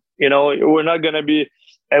 and you know we're not gonna be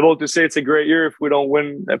able to say it's a great year if we don't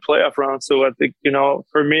win a playoff round. So I think, you know,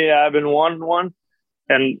 for me, I haven't won one,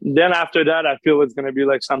 and then after that, I feel it's gonna be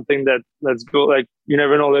like something that let's go. Like you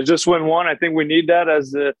never know. Let's just win one. I think we need that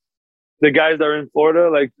as the guys that are in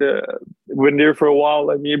Florida, like been there for a while,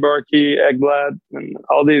 like me, Barkey, Ekblad, and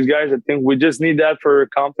all these guys. I think we just need that for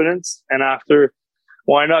confidence. And after,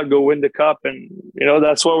 why not go win the cup? And you know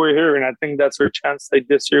that's why we're here. And I think that's our chance. Like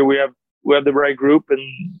this year, we have the right group,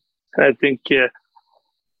 and I think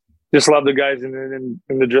just love the guys in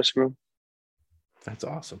the dressing room. That's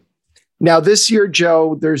awesome. Now this year,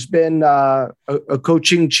 Joe, there's been a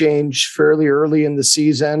coaching change fairly early in the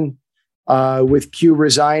season. With Q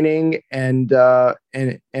resigning and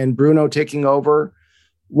Bruno taking over.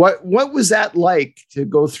 What was that like to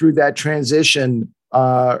go through that transition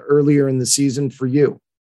earlier in the season for you?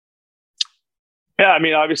 Yeah, I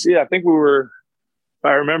mean, obviously, I think if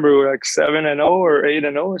I remember, we were like 7-0 or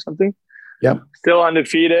 8-0 or something. Yep. Still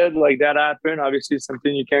undefeated. Like that happened. Obviously, it's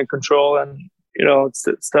something you can't control, and you know, it's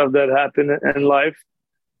stuff that happened in life.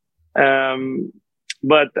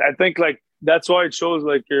 But I think like, that's why it shows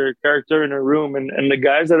like your character in a room and the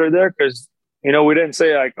guys that are there. Cause you know, we didn't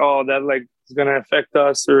say like, oh, that like is going to affect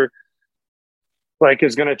us or like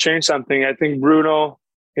it's going to change something. I think Bruno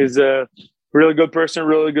is a really good person,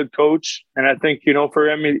 really good coach. And I think, you know, for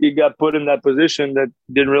him, he got put in that position that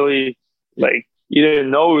didn't really like, he didn't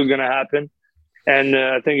know it was going to happen. And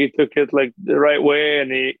I think he took it like the right way.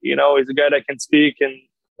 And he, you know, he's a guy that can speak and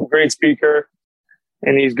a great speaker.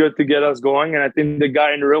 And he's good to get us going. And I think the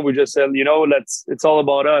guy in the room, we just said, you know, it's all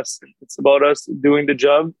about us. It's about us doing the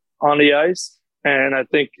job on the ice. And I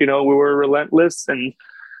think, you know, we were relentless, and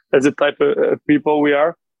that's the type of people we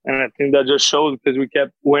are. And I think that just shows because we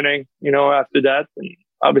kept winning, you know, after that. And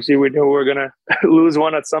obviously we knew we were going to lose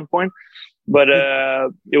one at some point. But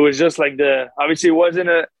it was just like obviously it wasn't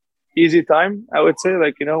an easy time, I would say,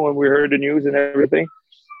 like, you know, when we heard the news and everything.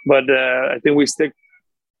 But I think we stick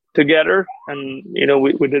together, and you know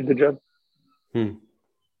we did the job.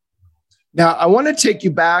 Now I want to take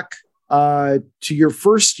you back to your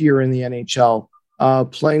first year in the NHL,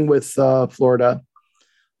 playing with Florida.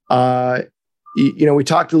 You know, we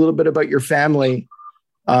talked a little bit about your family.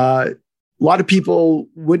 A lot of people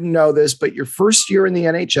wouldn't know this, but your first year in the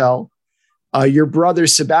NHL, your brother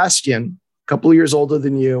Sebastian, a couple of years older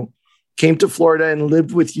than you, came to Florida and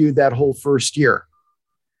lived with you that whole first year.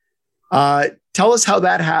 Tell us how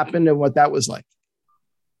that happened and what that was like.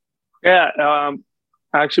 Yeah.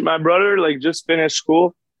 Actually, my brother like just finished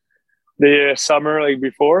school the summer like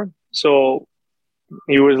before. So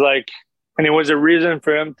he was like, and it was a reason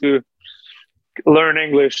for him to learn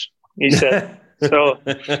English, he said. So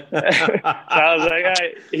I was like,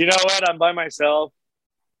 hey, you know what? I'm by myself.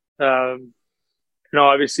 You know,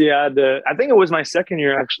 obviously I think it was my second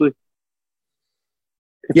year actually.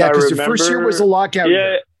 Yeah, because your first year was a lockout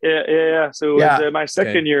year. Yeah. So it was my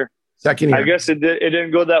second year. Second year. I guess it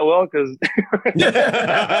didn't go that well because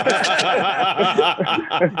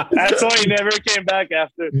that's why he never came back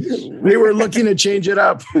after. We were looking to change it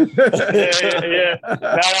up. Yeah.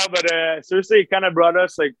 No, but seriously, it kind of brought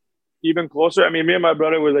us like even closer. I mean, me and my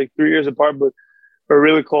brother were like 3 years apart, but we're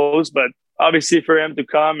really close. But obviously, for him to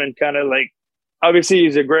come and kind of like, obviously,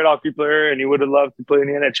 he's a great hockey player, and he would have loved to play in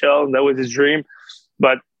the NHL, and that was his dream.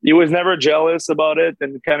 but he was never jealous about it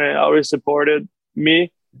and kind of always supported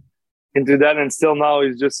me into that. And still now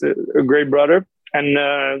he's just a great brother.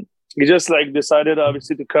 And he just like decided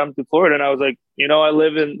obviously to come to Florida. And I was like, I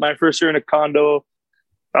live in my first year in a condo.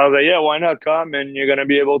 I was like, yeah, why not come? And you're going to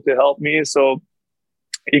be able to help me. So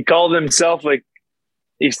he called himself, like,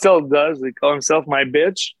 he still does. He called himself my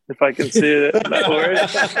bitch, if I can say that word.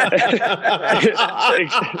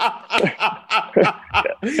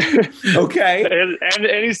 Okay.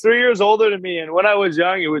 And he's 3 years older than me. And when I was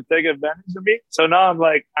young, he would take advantage of me. So now I'm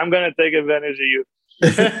like, I'm going to take advantage of you.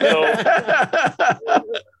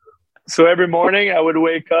 So every morning I would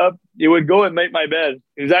wake up. He would go and make my bed.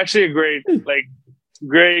 He was actually a great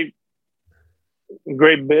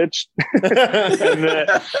bitch.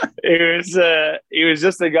 And he was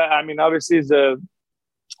just a guy. I mean, obviously he's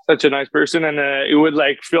such a nice person, and he would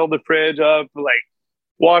like fill the fridge up, like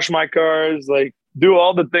wash my cars, like do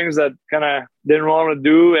all the things that kind of didn't want to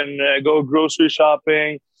do, and go grocery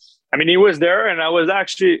shopping. I mean, he was there, and I was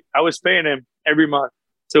paying him every month,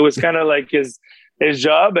 so it was kind of like his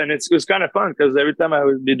job, and it was kind of fun because every time I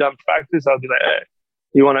would be done practice, I'll be like, hey,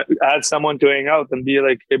 you want to add someone to hang out and be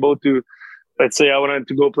like able to, let's say I wanted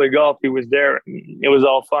to go play golf, he was there. It was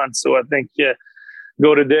all fun. So I think,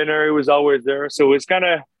 go to dinner, he was always there. So it was kind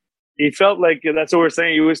of, he felt like, that's what we're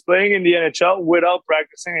saying, he was playing in the NHL without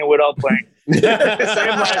practicing and without playing. Same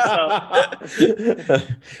lifestyle.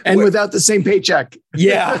 And without the same paycheck.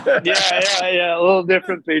 Yeah. A little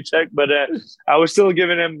different paycheck, but I was still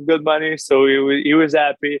giving him good money. So he was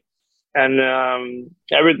happy. And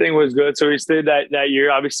everything was good. So he stayed that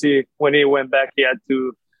year. Obviously, when he went back, he had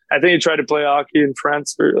to, I think he tried to play hockey in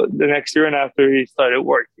France for the next year, and after he started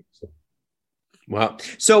working. Wow.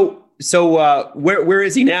 So where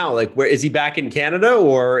is he now? Like, where is he back in Canada,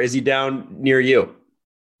 or is he down near you?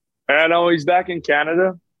 I know he's back in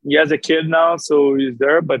Canada. He has a kid now, so he's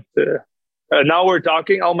there. But now we're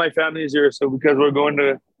talking. All my family is here, so because we're going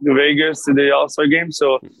to Vegas to the All-Star game,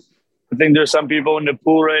 so I think there's some people in the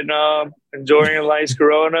pool right now enjoying a nice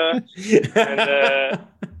Corona.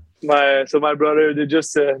 And my brother, they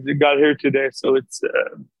just they got here today, so it's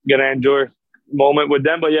gonna enjoy the moment with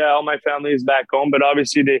them. But yeah, all my family is back home. But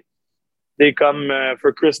obviously they come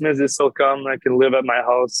for Christmas. They still come. I can live at my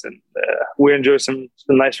house, and we enjoy some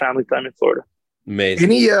nice family time in Florida.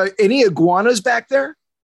 Amazing. Any iguanas back there?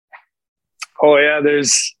 Oh yeah,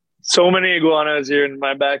 there's so many iguanas here in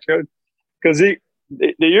my backyard because there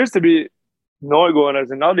used to be no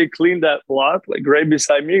iguanas, and now they cleaned that lot like right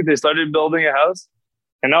beside me. They started building a house,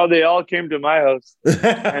 and now they all came to my house.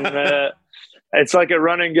 And it's like a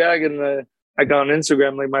running gag, and like on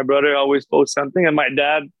Instagram, like my brother always posts something, and my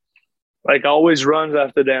dad like always runs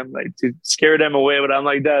after them, like to scare them away. But I'm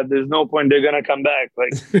like, Dad, there's no point. They're gonna come back.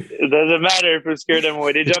 Like it doesn't matter if we scare them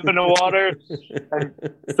away. They jump in the water and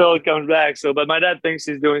still it comes back. So, but my dad thinks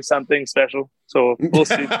he's doing something special. So we'll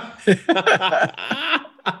see.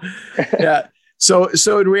 Yeah. So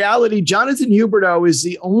in reality, Jonathan Huberdeau is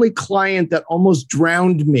the only client that almost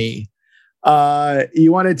drowned me.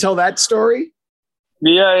 You want to tell that story?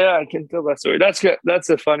 Yeah, I can tell that story. That's good. That's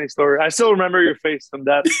a funny story. I still remember your face from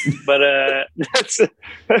that, but that's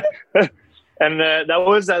and that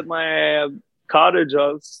was at my cottage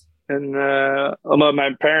house and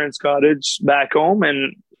my parents' cottage back home.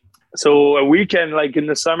 And so a weekend, like in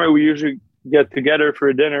the summer, we usually get together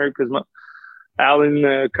for dinner because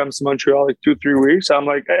Alan comes to Montreal like 2-3 weeks. So I'm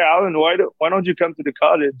like, hey, Alan, why don't you come to the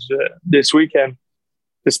cottage this weekend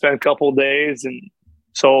to spend a couple of days? And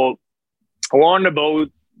so we're on the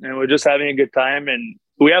boat and we're just having a good time. And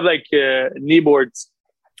we have like knee boards.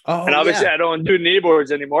 Oh, and obviously I don't do knee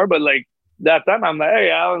boards anymore, but like that time I'm like, hey,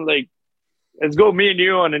 Alan, like, let's go me and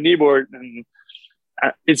you on a knee board. And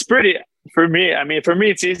it's pretty, for me,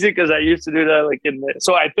 it's easy because I used to do that like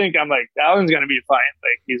so I think I'm like, Alan's going to be fine.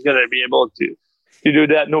 Like he's going to be able to do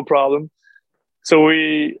that. No problem. So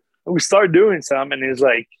we start doing some, and he's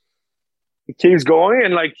like, it keeps going.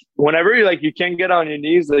 And like, whenever you can't get on your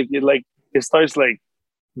knees, it starts like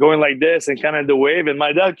going like this and kind of the wave. And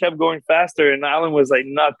my dad kept going faster, and Alan was like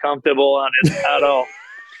not comfortable on it at all.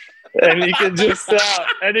 And he could just stop.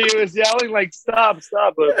 And he was yelling like, stop.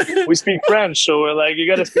 But we speak French, so we're like, you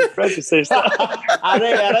got to speak French to say stop.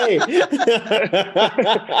 Allez.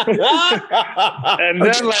 And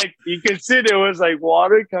then like, you could see there was like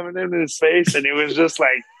water coming into his face, and it was just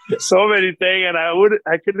like so many things. And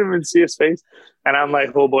I couldn't even see his face. And I'm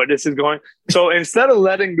like, oh boy, this is going. So instead of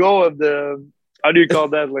letting go of how do you call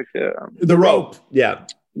that? Like the rope. Yeah.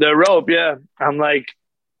 The rope. Yeah. I'm like,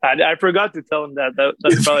 I forgot to tell him that.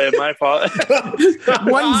 That's probably my fault.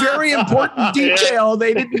 One very important detail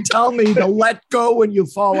they didn't tell me to let go when you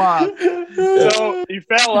fall off. So he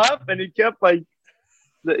fell up and he kept like,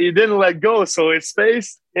 he didn't let go. So his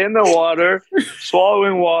face in the water,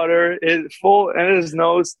 swallowing water, is full in his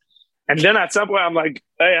nose. And then at some point I'm like,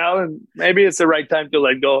 hey, Alan, maybe it's the right time to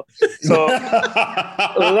let go. So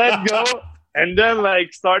let go. And then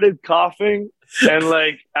like started coughing. And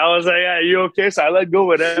like, I was like, yeah, you okay? So I let go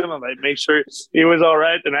with him. I'm like, make sure he was all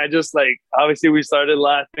right. And I just like, obviously we started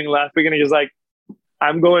laughing. And he was like,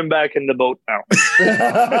 I'm going back in the boat now.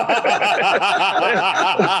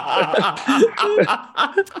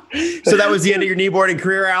 So that was the end of your kneeboarding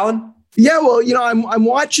career, Alan? Yeah, well, I'm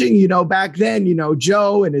watching, back then,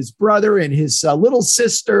 Joe and his brother and his little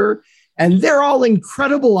sister, and they're all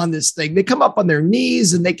incredible on this thing. They come up on their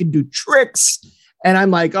knees and they can do tricks. And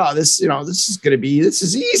I'm like, oh, this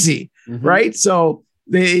is easy, right? So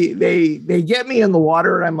they get me in the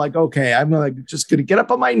water and I'm like, okay, I'm like just going to get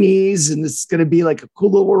up on my knees and this is going to be like a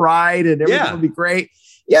cool little ride and everything will be great.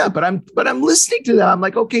 Yeah, but I'm listening to them. I'm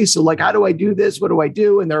like, okay, so like, how do I do this? What do I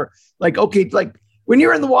do? And they're like, okay, like when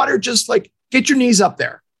you're in the water, just like get your knees up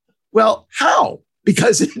there. Well, how?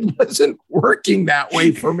 Because it wasn't working that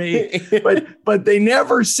way for me, but they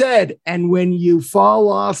never said, and when you fall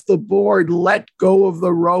off the board, let go of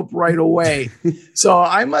the rope right away. So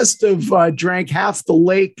I must have drank half the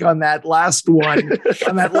lake on that last one,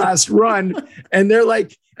 on that last run. And they're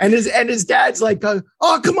like, and his dad's like,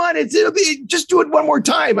 oh, come on, it'll be, just do it one more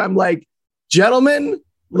time. I'm like, gentlemen,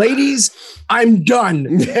 ladies, I'm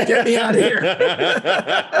done. Get me out of here.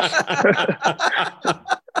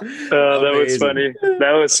 That was funny.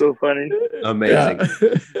 That was so funny. Amazing.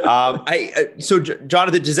 Yeah. So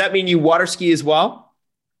Jonathan, does that mean you water ski as well?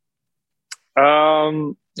 I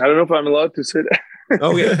don't know if I'm allowed to say that.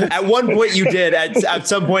 Okay. At one point you did. At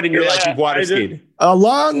some point in your life, you've water skied. A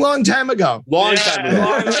long time ago. Long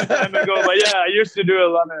time ago. But yeah, I used to do a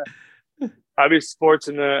lot of obvious sports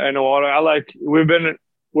in the water.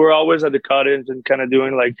 We're always at the cottage and kind of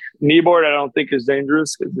doing like kneeboard. I don't think is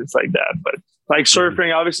dangerous because it's like that, but like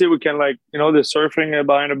surfing, obviously we can like, the surfing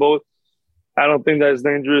behind a boat. I don't think that's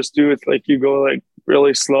dangerous too. It's like you go like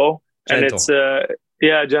really slow gentle. And it's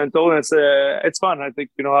gentle. And it's fun. I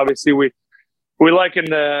think, obviously we like at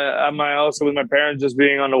my house with my parents just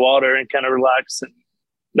being on the water and kind of relax. And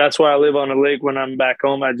that's why I live on a lake when I'm back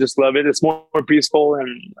home. I just love it. It's more peaceful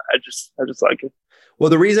and I just like it. Well,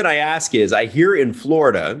 the reason I ask is I hear in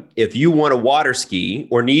Florida, if you want to water ski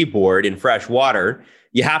or kneeboard in fresh water,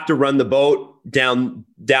 you have to run the boat down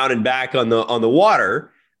and back on the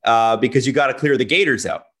water because you got to clear the gators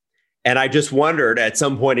out. And I just wondered at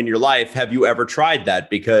some point in your life, have you ever tried that?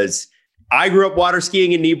 Because I grew up water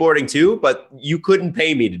skiing and kneeboarding too, but you couldn't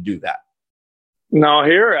pay me to do that. No,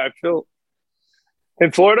 here I feel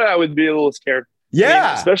in Florida, I would be a little scared.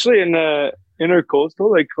 Yeah. Especially in the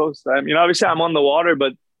intercoastal, like coast. I mean, obviously I'm on the water,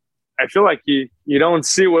 but I feel like you don't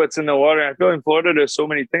see what's in the water. I feel in Florida, there's so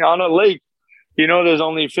many things on a lake, there's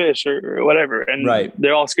only fish or whatever. And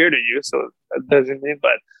they're all scared of you. So that doesn't mean,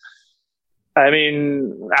 but I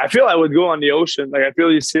mean, I feel I would go on the ocean. Like I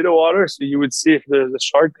feel you see the water, so you would see if there's a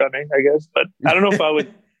shark coming, I guess. But I don't know if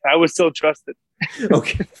I would still trust it.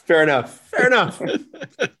 Okay, fair enough.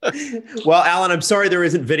 Well, Alan, I'm sorry there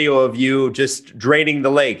isn't video of you just draining the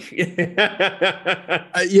lake.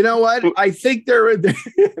 You know what? I think there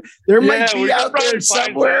might be out there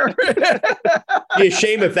somewhere. Be a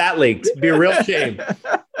shame if that leaked. Be a real shame.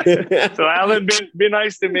 So Alan, be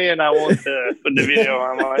nice to me, and I won't put the video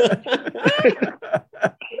online.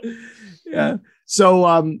 Yeah.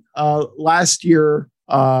 So last year,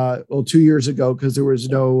 2 years ago, because there was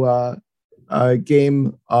no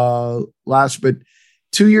game but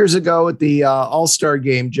 2 years ago at the All-Star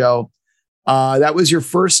game, Joe, that was your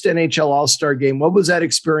first NHL All-Star game. What was that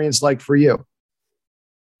experience like for you?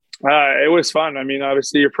 It was fun. I mean,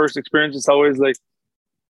 obviously your first experience is always like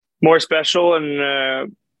more special.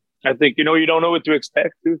 And I think, you don't know what to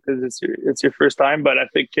expect too, because it's your first time, but I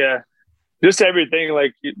think just everything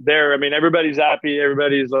like there, I mean, everybody's happy.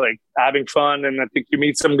 Everybody's like having fun. And I think you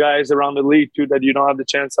meet some guys around the league too, that you don't have the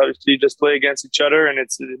chance, obviously, just play against each other. And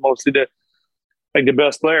it's mostly the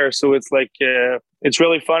best players. So it's like, it's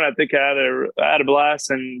really fun. I think I had a blast,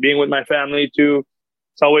 and being with my family too.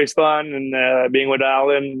 It's always fun. And being with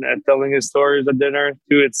Alan and telling his stories at dinner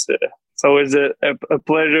too. It's always a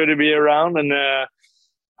pleasure to be around. And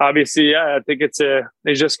obviously, I think it's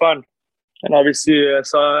just fun. And obviously, I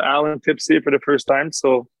saw Alan tipsy for the first time.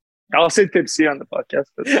 So I'll say tipsy on the podcast.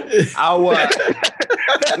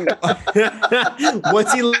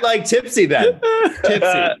 What's he like tipsy then?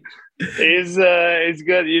 Tipsy. He's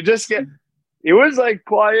good. You just get. He was like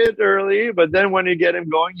quiet early, but then when you get him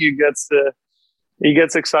going, he gets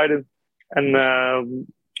excited, and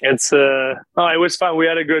it was fun. We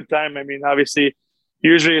had a good time. I mean, obviously,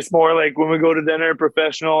 usually it's more like when we go to dinner,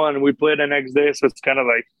 professional, and we play the next day. So it's kind of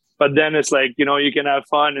like, but then it's like, you can have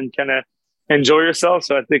fun and kind of enjoy yourself.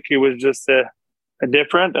 So I think it was just a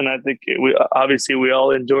different, and I think we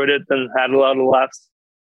all enjoyed it and had a lot of laughs.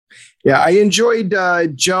 Yeah, I enjoyed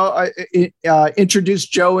Joe. I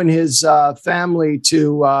introduced Joe and his family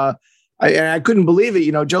to, and I couldn't believe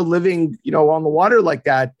it. Joe living, on the water like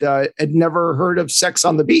that, had never heard of sex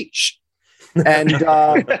on the beach, and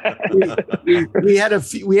we had a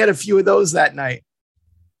few of those that night.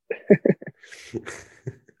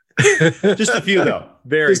 Just a few, though.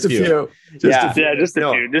 Just a few. Just a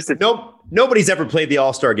few. Nope. Nobody's ever played the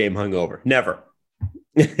All-Star game hungover. Never.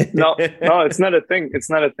 No, it's not a thing. It's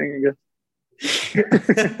not a thing, I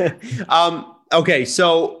guess. Okay,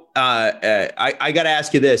 so I got to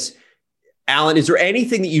ask you this, Alan. Is there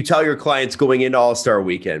anything that you tell your clients going into All-Star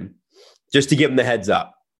Weekend, just to give them the heads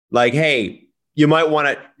up? Like, hey, you might want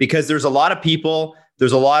to, because there's a lot of people,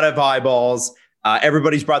 there's a lot of eyeballs.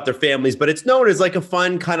 Everybody's brought their families, but it's known as like a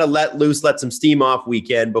fun kind of let some steam off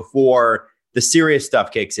weekend before the serious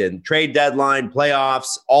stuff kicks in. Trade deadline,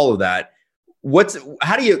 playoffs, all of that. What's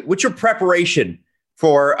your preparation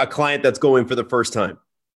for a client that's going for the first time?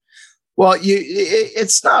 Well,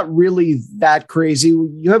 it's not really that crazy.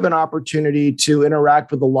 You have an opportunity to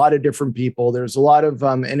interact with a lot of different people. There's a lot of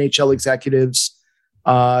NHL executives,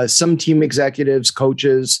 some team executives,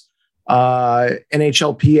 coaches,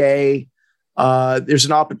 NHLPA. There's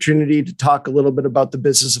an opportunity to talk a little bit about the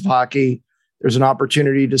business of hockey. There's an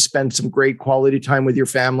opportunity to spend some great quality time with your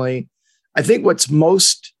family. I think what's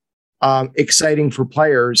most exciting for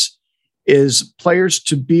players is players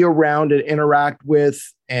to be around and interact with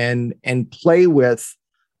and play with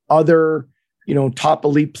other, top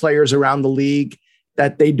elite players around the league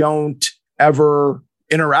that they don't ever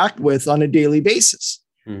interact with on a daily basis.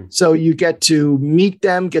 So you get to meet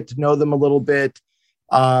them, get to know them a little bit,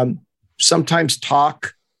 sometimes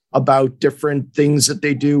talk about different things that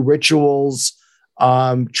they do, rituals,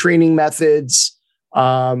 training methods,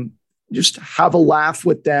 just have a laugh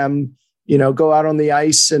with them, go out on the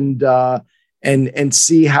ice and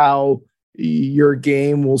see how your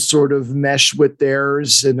game will sort of mesh with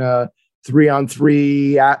theirs in a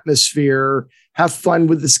 3-on-3 atmosphere, have fun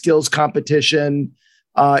with the skills competition.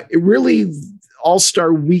 It really,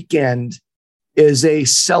 All-Star Weekend is a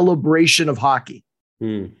celebration of hockey.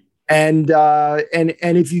 And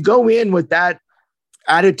if you go in with that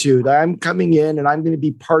attitude, I'm coming in and I'm going to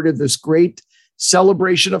be part of this great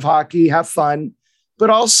celebration of hockey, have fun. But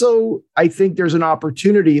also, I think there's an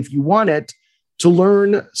opportunity, if you want it, to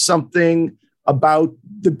learn something about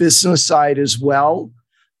the business side as well.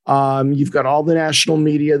 You've got all the national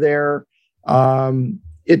media there.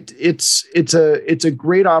 It's a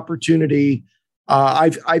great opportunity.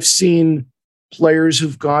 I've seen players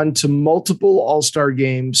who've gone to multiple All-Star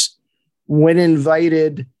games. When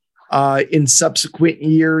invited in subsequent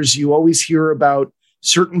years, you always hear about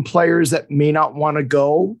certain players that may not want to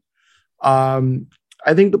go.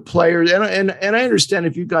 I think the players, and I understand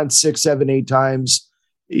if you've gone 6, 7, 8 times,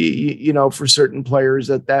 for certain players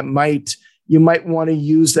you might want to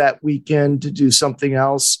use that weekend to do something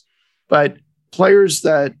else. But players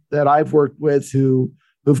that I've worked with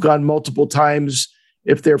who've gone multiple times,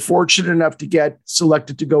 if they're fortunate enough to get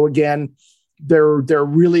selected to go again, they're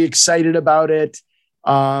really excited about it.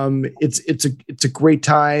 It's a great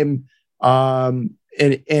time. And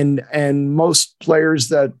most players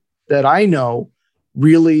that I know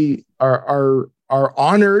really are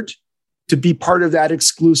honored to be part of that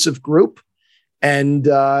exclusive group and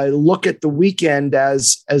look at the weekend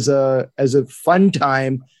as a fun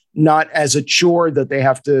time, not as a chore that they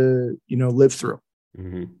have to live through.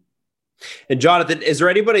 Mm-hmm. And Jonathan, is there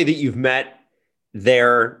anybody that you've met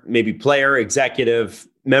there, maybe player, executive,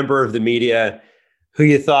 member of the media, who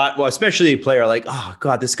you thought, well, especially a player, like, oh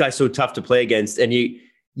God, this guy's so tough to play against, and you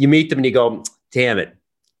meet them and you go, damn it,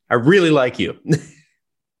 I really like you.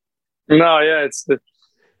 No, yeah,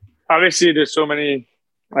 obviously there's so many,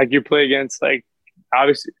 like, you play against, like,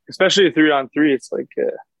 obviously, especially 3-on-3, it's like,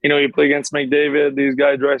 you play against McDavid, these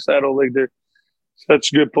guys, Draisaitl, like, they're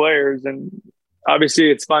such good players, and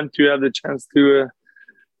obviously it's fun to have the chance to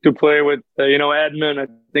play with, Edmund. I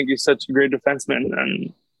think he's such a great defenseman,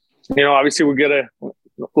 and obviously we get a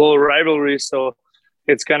little rivalry, so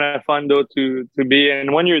it's kind of fun though to be.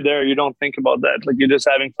 And when you're there, you don't think about that. Like, you're just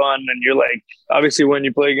having fun, and you're like, obviously when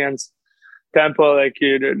you play against Tampa, like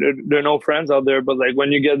there are no friends out there, but like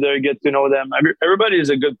when you get there, you get to know them. Everybody is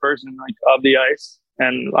a good person, like off the ice,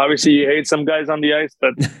 and obviously you hate some guys on the ice,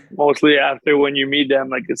 but mostly after when you meet them,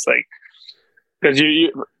 like it's like because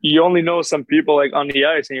you only know some people like on the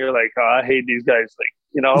ice, and you're like, oh, I hate these guys, like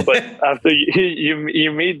But after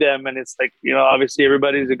you meet them, and it's like obviously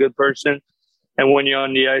everybody's a good person, and when you're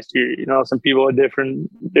on the ice, some people are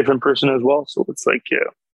different person as well. So it's like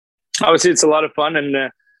obviously it's a lot of fun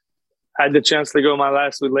and. I had the chance to go my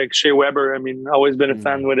last with like Shea Weber. I mean, always been a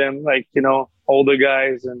fan with him, like, older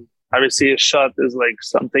guys, and obviously his shot is like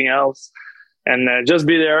something else. And just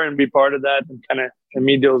be there and be part of that and kind of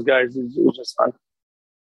meet those guys is just fun.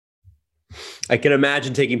 I can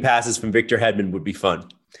imagine taking passes from Victor Hedman would be fun.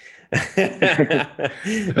 That'd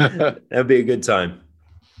be a good time.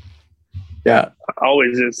 Yeah.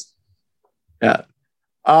 Always is. Yeah.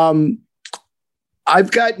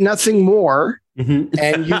 I've got nothing more.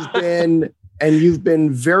 Mm-hmm. and you've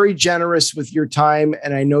been very generous with your time,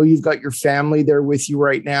 and I know you've got your family there with you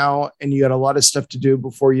right now, and you got a lot of stuff to do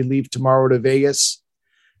before you leave tomorrow to Vegas.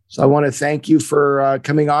 So I want to thank you for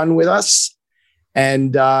coming on with us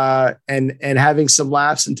and having some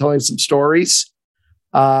laughs and telling some stories.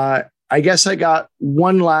 I guess I got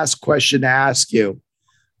one last question to ask you.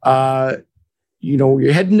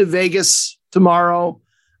 You're heading to Vegas tomorrow.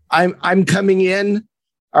 I'm coming in.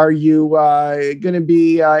 Are you going to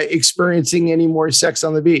be experiencing any more sex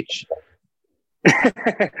on the beach? Is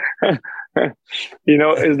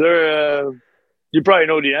there you probably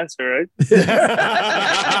know the answer, right?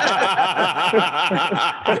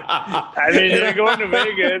 I mean, you're going to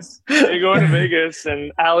Vegas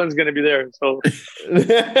and Alan's going to be there. So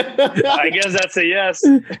I guess that's a yes.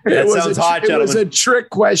 That sounds hot, gentlemen. It was a trick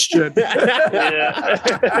question.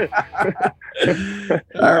 Yeah.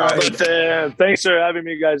 All right. But thanks for having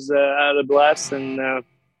me, guys. I had a blast. And,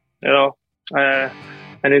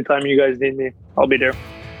 anytime you guys need me, I'll be there.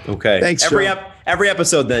 Okay. Thanks. Every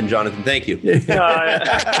episode then, Jonathan. Thank you.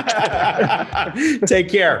 Take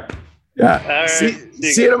care. Yeah. Right.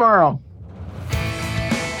 See you tomorrow.